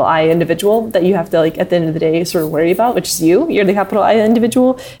capital I individual that you have to like at the end of the day sort of worry about, which is you're the capital I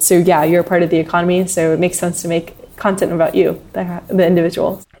individual. So yeah, you're a part of the economy. So it makes sense to make content about you, the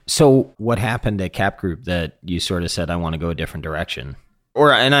individual. So what happened at Cap Group that you sort of said, I want to go a different direction?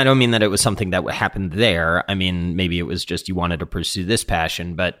 And I don't mean that it was something that happened there. I mean, maybe it was just you wanted to pursue this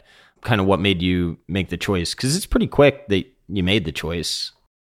passion, but kind of what made you make the choice? Because it's pretty quick that you made the choice.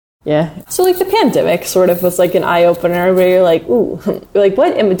 Yeah. So like the pandemic sort of was like an eye opener where you're like, ooh, like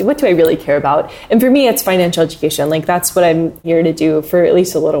what do I really care about? And for me, it's financial education. Like that's what I'm here to do for at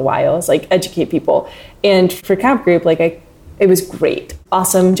least a little while, is like educate people. And for Cap Group, like it was great.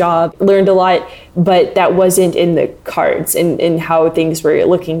 Awesome job. Learned a lot, but that wasn't in the cards in how things were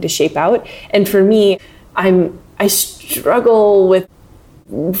looking to shape out. And for me, I struggle with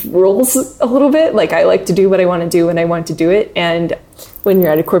rules a little bit. Like I like to do what I want to do when I want to do it. And when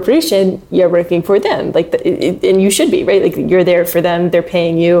you're at a corporation, you're working for them, and you should be, right? Like you're there for them, they're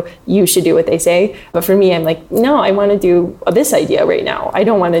paying you, you should do what they say. But for me, I'm like, no, I want to do this idea right now. I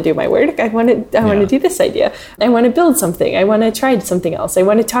don't want to do my work. I want to do this idea. I want to build something. I want to try something else. I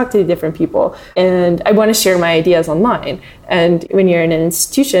want to talk to different people, and I want to share my ideas online. And when you're in an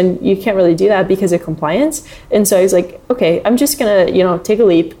institution, you can't really do that because of compliance. And so I was like, okay, I'm just gonna, take a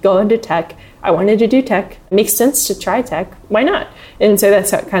leap, go into tech. I wanted to do tech. It makes sense to try tech. Why not? And so that's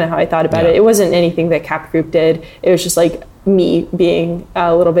kind of how I thought about it. It wasn't anything that Cap Group did. It was just like me being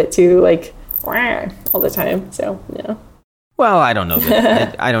a little bit too like all the time. So yeah. Well, I don't know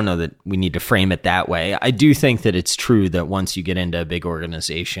that I don't know that we need to frame it that way. I do think that it's true that once you get into a big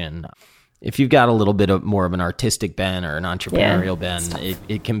organization, if you've got a little bit of more of an artistic bent or an entrepreneurial bent,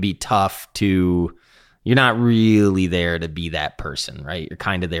 it can be tough to. You're not really there to be that person, right? You're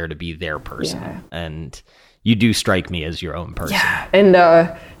kind of there to be their person. Yeah. And you do strike me as your own person. Yeah. And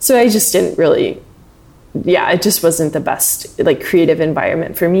so I just didn't really, it just wasn't the best like creative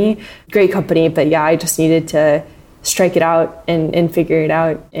environment for me. Great company, but I just needed to strike it out and figure it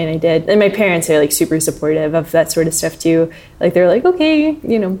out. And I did. And my parents are like super supportive of that sort of stuff too. Like they're like, okay,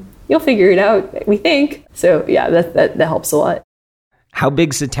 you'll figure it out, we think. So yeah, that helps a lot. How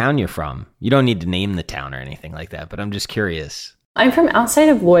big's the town you're from? You don't need to name the town or anything like that, but I'm just curious. I'm from outside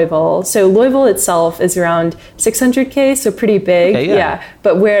of Louisville. So Louisville itself is around 600K, so pretty big. Okay, yeah.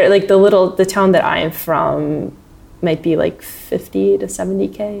 But where like the town that I'm from might be like 50 to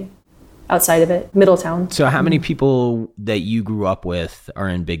 70K outside of it, Middletown. So how many people that you grew up with are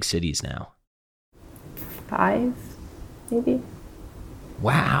in big cities now? 5, maybe.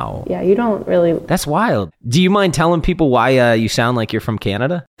 Wow. Yeah, you don't really... That's wild. Do you mind telling people why you sound like you're from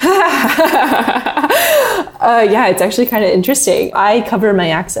Canada? Yeah, it's actually kind of interesting. I cover my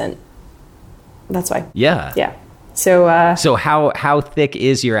accent. That's why. Yeah. Yeah. So how thick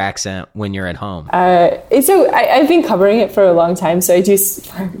is your accent when you're at home? I've been covering it for a long time, so I do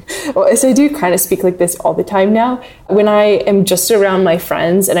kind of speak like this all the time now. When I am just around my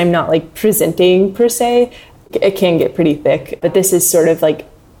friends and I'm not like presenting per se, it can get pretty thick, but this is sort of like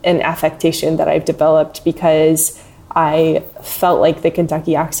an affectation that I've developed because I felt like the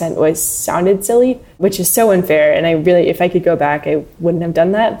Kentucky accent sounded silly, which is so unfair. And if I could go back, I wouldn't have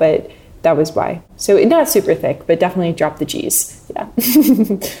done that, but that was why. So not super thick, but definitely drop the G's. Yeah.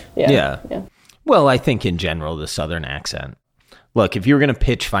 Yeah. Well, I think in general, the Southern accent. Look, if you were going to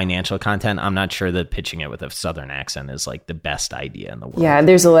pitch financial content, I'm not sure that pitching it with a Southern accent is like the best idea in the world. Yeah,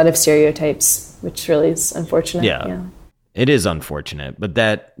 there's a lot of stereotypes, which really is unfortunate. Yeah. It is unfortunate, but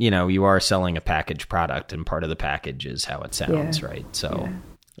that, you are selling a packaged product and part of the package is how it sounds, right? So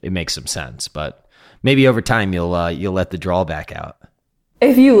it makes some sense, but maybe over time you'll let the drawback out.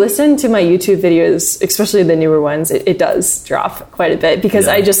 If you listen to my YouTube videos, especially the newer ones, it does drop quite a bit because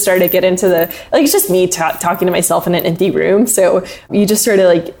I just started to get into it's just me talking to myself in an empty room. So you just sort of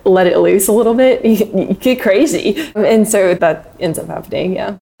like let it loose a little bit, you get crazy. And so that ends up happening.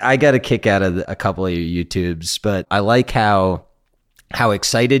 Yeah. I got a kick out of a couple of your YouTubes, but I like how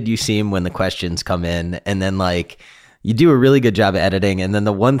excited you seem when the questions come in, and then like you do a really good job of editing. And then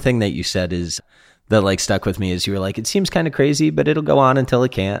the one thing that you said is that like stuck with me is you were like, it seems kind of crazy, but it'll go on until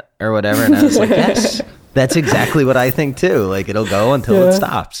it can't or whatever. And I was like, yes, that's exactly what I think too. Like it'll go until it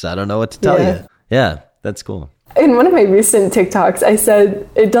stops. I don't know what to tell you. Yeah, that's cool. In one of my recent TikToks, I said,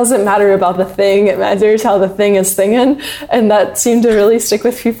 it doesn't matter about the thing, it matters how the thing is singing. And that seemed to really stick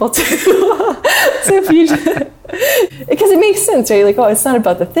with people too. So if you, because it makes sense, right? Like, oh, it's not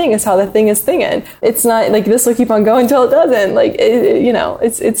about the thing, it's how the thing is singing. It's not like this will keep on going until it doesn't. Like,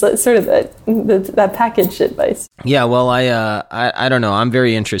 it's sort of that packaged advice. Yeah, well, I don't know. I'm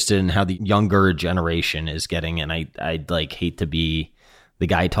very interested in how the younger generation is getting, and I'd like hate to be the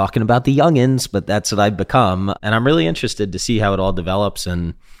guy talking about the youngins, but that's what I've become. And I'm really interested to see how it all develops.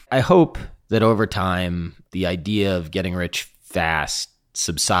 And I hope that over time, the idea of getting rich fast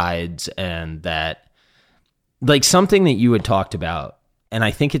subsides, and that like something that you had talked about, and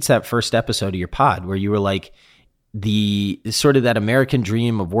I think it's that first episode of your pod where you were like the sort of that American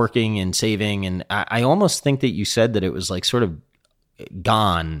dream of working and saving. And I almost think that you said that it was like sort of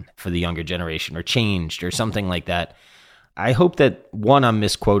gone for the younger generation or changed or something like that. I hope that, one, I'm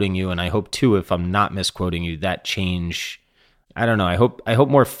misquoting you, and I hope, two, if I'm not misquoting you, that change, I don't know, I hope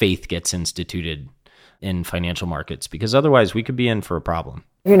more faith gets instituted in financial markets, because otherwise we could be in for a problem.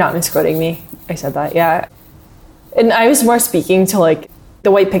 You're not misquoting me. I said that, yeah. And I was more speaking to like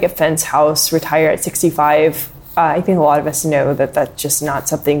the white picket fence house, retire at 65. I think a lot of us know that that's just not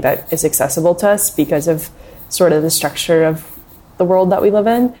something that is accessible to us because of sort of the structure of the world that we live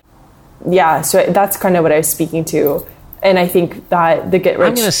in. Yeah, so that's kind of what I was speaking to. And I think that the get rich...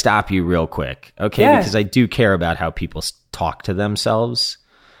 I'm going to stop you real quick, okay? Yeah. Because I do care about how people talk to themselves.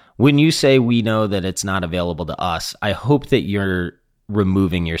 When you say we know that it's not available to us, I hope that you're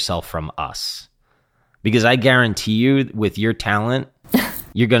removing yourself from us. Because I guarantee you, with your talent,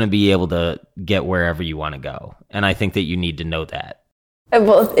 you're going to be able to get wherever you want to go. And I think that you need to know that.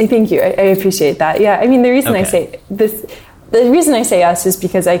 Well, thank you. I appreciate that. Yeah, I mean, the reason I say this... The reason I say us is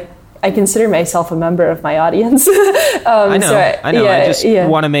because I consider myself a member of my audience. I know. Yeah, I just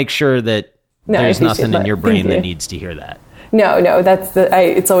want to make sure that there's nothing in your brain that needs to hear that. No,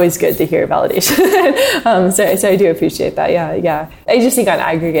 it's always good to hear validation. So I do appreciate that. Yeah. I just think on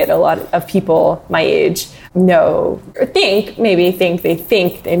aggregate, a lot of people my age know, or think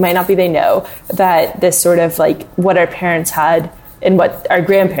they might not be, they know that this sort of like what our parents had and what our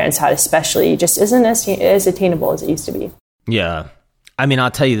grandparents had especially just isn't as attainable as it used to be. Yeah. I mean,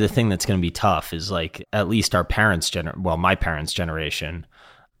 I'll tell you the thing that's going to be tough is like at least our parents' my parents' generation.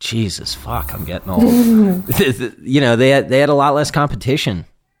 Jesus, fuck, I'm getting old. They had a lot less competition.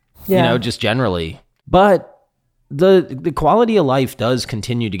 Yeah. Just generally. But the quality of life does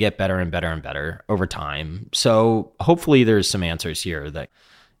continue to get better and better and better over time. So hopefully there's some answers here that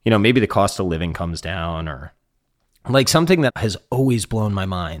maybe the cost of living comes down, or like something that has always blown my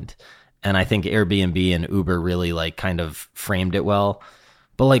mind. And I think Airbnb and Uber really like kind of framed it well.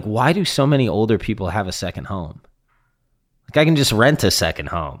 But like, why do so many older people have a second home? Like I can just rent a second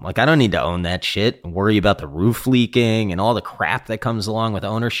home. Like I don't need to own that shit and worry about the roof leaking and all the crap that comes along with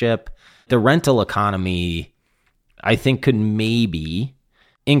ownership. The rental economy, I think, could maybe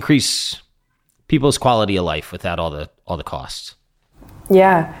increase people's quality of life without all the costs.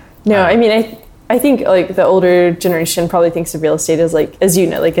 Yeah. No, I mean, I think like the older generation probably thinks of real estate as like, as you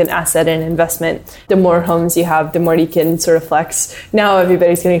know, like an asset and investment. The more homes you have, the more you can sort of flex. Now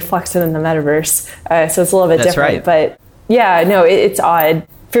everybody's going to be flexing in the metaverse. So it's a little bit different. Right. But yeah, no, it's odd.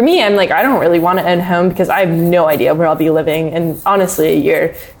 For me, I'm like, I don't really want to own a home because I have no idea where I'll be living in honestly a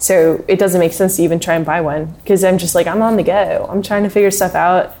year. So it doesn't make sense to even try and buy one because I'm just like, I'm on the go. I'm trying to figure stuff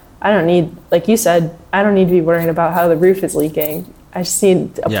out. I don't need, like you said, I don't need to be worrying about how the roof is leaking. I just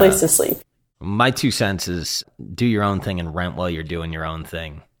need a place to sleep. My 2 cents is do your own thing and rent while you're doing your own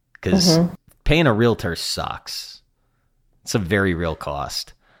thing. Because paying a realtor sucks. It's a very real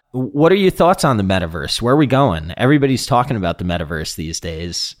cost. What are your thoughts on the metaverse? Where are we going? Everybody's talking about the metaverse these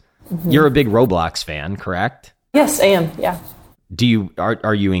days. You're a big Roblox fan, correct? Yes, I am. Yeah.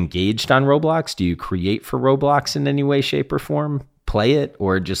 Are you engaged on Roblox? Do you create for Roblox in any way, shape, or form? Play it,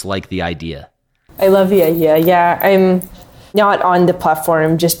 or just like the idea? I love the idea. Yeah, I'm not on the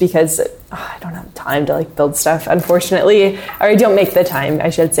platform just because I don't have time to like build stuff, unfortunately, or I don't make the time, I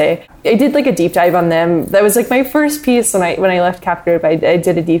should say. I did like a deep dive on them. That was like my first piece when I left Cap Group. I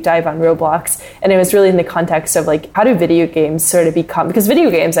did a deep dive on Roblox, and it was really in the context of like how do video games sort of become, because video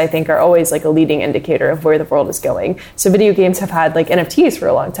games I think are always like a leading indicator of where the world is going. So video games have had like NFTs for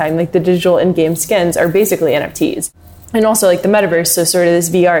a long time. Like the digital in-game skins are basically NFTs. And also like the metaverse, so sort of this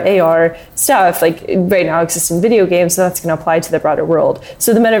VR, AR stuff, like right now exists in video games, so that's going to apply to the broader world.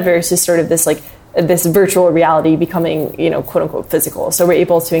 So the metaverse is sort of this like this virtual reality becoming, you know, quote unquote physical. So we're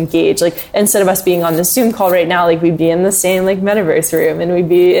able to engage, like instead of us being on this Zoom call right now, like we'd be in the same like metaverse room and we'd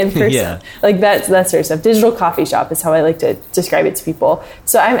be in person. Yeah. Like that sort of stuff. Digital coffee shop is how I like to describe it to people.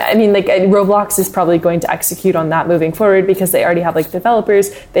 So I mean, like Roblox is probably going to execute on that moving forward because they already have like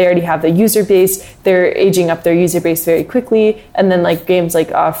developers, they already have the user base, they're aging up their user base very quickly. And then like games like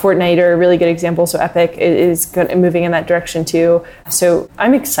Fortnite are a really good example. So Epic is moving in that direction too. So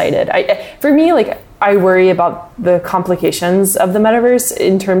I'm excited. For me, like I worry about the complications of the metaverse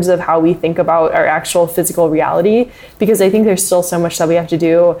in terms of how we think about our actual physical reality, because I think there's still so much that we have to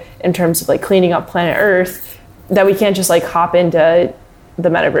do in terms of like cleaning up planet Earth that we can't just like hop into the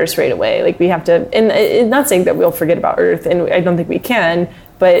metaverse right away. Like we have to, and not saying that we'll forget about Earth, and I don't think we can,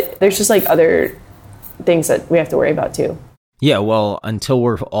 but there's just like other things that we have to worry about too. Yeah, well, until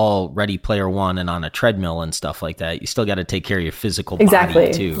we're all Ready Player One and on a treadmill and stuff like that, you still got to take care of your physical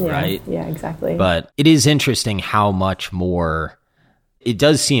body too, right? Yeah, exactly. But it is interesting how much more, it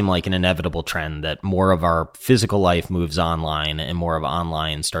does seem like an inevitable trend that more of our physical life moves online and more of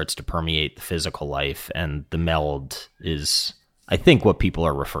online starts to permeate the physical life, and the meld is, I think, what people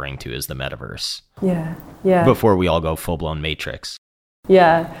are referring to as the metaverse. Yeah. Before we all go full-blown Matrix.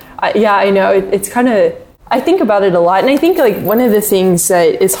 Yeah, I know. It's kind of, I think about it a lot. And I think like one of the things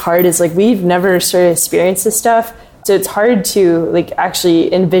that is hard is like we've never sort of experienced this stuff. So it's hard to like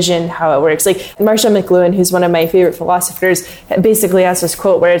actually envision how it works. Like Marshall McLuhan, who's one of my favorite philosophers, basically has this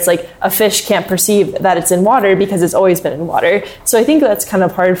quote where it's like a fish can't perceive that it's in water because it's always been in water. So I think that's kind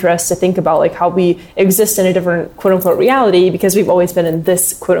of hard for us to think about like how we exist in a different quote unquote reality because we've always been in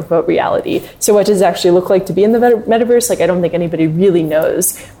this quote unquote reality. So what does it actually look like to be in the metaverse? Like I don't think anybody really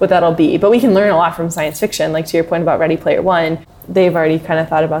knows what that'll be, but we can learn a lot from science fiction. Like to your point about Ready Player One, they've already kind of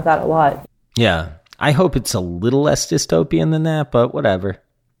thought about that a lot. Yeah. I hope it's a little less dystopian than that, but whatever.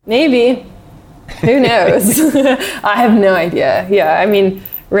 Maybe. Who knows? I have no idea. Yeah, I mean,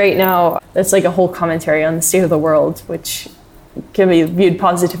 right now, it's like a whole commentary on the state of the world, which can be viewed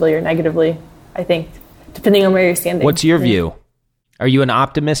positively or negatively, I think, depending on where you're standing. What's your view? Are you an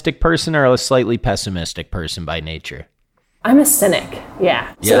optimistic person or a slightly pessimistic person by nature? I'm a cynic,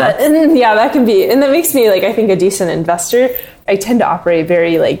 yeah. So that can be, and that makes me, like, I think a decent investor. I tend to operate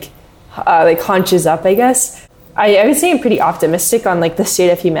very, like haunches up, I guess. I would say I'm pretty optimistic on like the state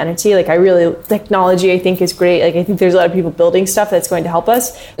of humanity. Like technology I think is great. Like I think there's a lot of people building stuff that's going to help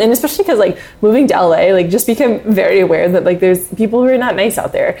us. And especially because like moving to LA, like just become very aware that like there's people who are not nice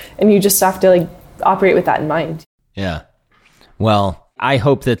out there and you just have to like operate with that in mind. Yeah. Well, I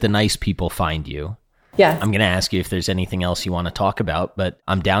hope that the nice people find you. Yeah. I'm going to ask you if there's anything else you want to talk about, but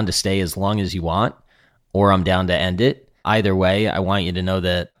I'm down to stay as long as you want, or I'm down to end it. Either way, I want you to know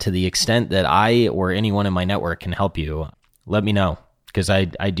that to the extent that I or anyone in my network can help you, let me know, because I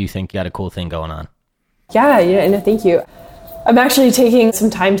do think you got a cool thing going on. Yeah, no, thank you. I'm actually taking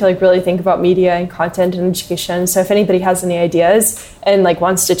some time to like really think about media and content and education. So if anybody has any ideas and like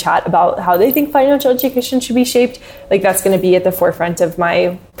wants to chat about how they think financial education should be shaped, like that's going to be at the forefront of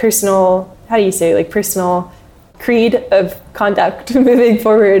my personal, personal creed of conduct moving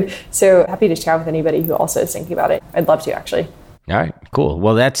forward. So happy to chat with anybody who also is thinking about it. I'd love to, actually. All right, cool.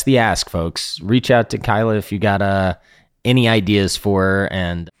 Well, that's the ask, folks. Reach out to Kyla if you got any ideas for her,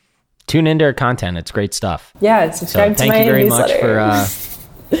 and tune into her content. It's great stuff. Yeah, subscribe to my newsletter. Thank you very much for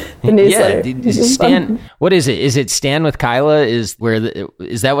the newsletter. Yeah, Stan. What is it? Is it Stan with Kyla? Is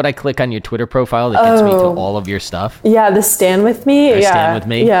that what I click on your Twitter profile that gets me to all of your stuff? Yeah, the Stan with me. Or Stan with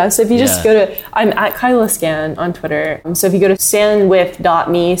me. Yeah. So if you just go to, I'm at Kyla Scan on Twitter. So if you go to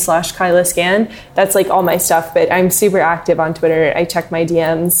stanwith.me/Kyla Scan, that's like all my stuff. But I'm super active on Twitter. I check my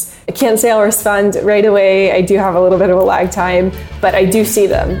DMs. I can't say I'll respond right away. I do have a little bit of a lag time, but I do see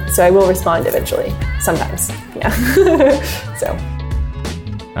them. So I will respond eventually. Sometimes. Yeah. So.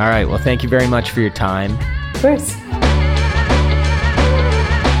 All right. Well, thank you very much for your time. Of course.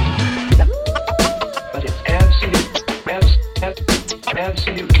 But it's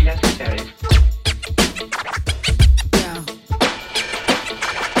absolutely necessary.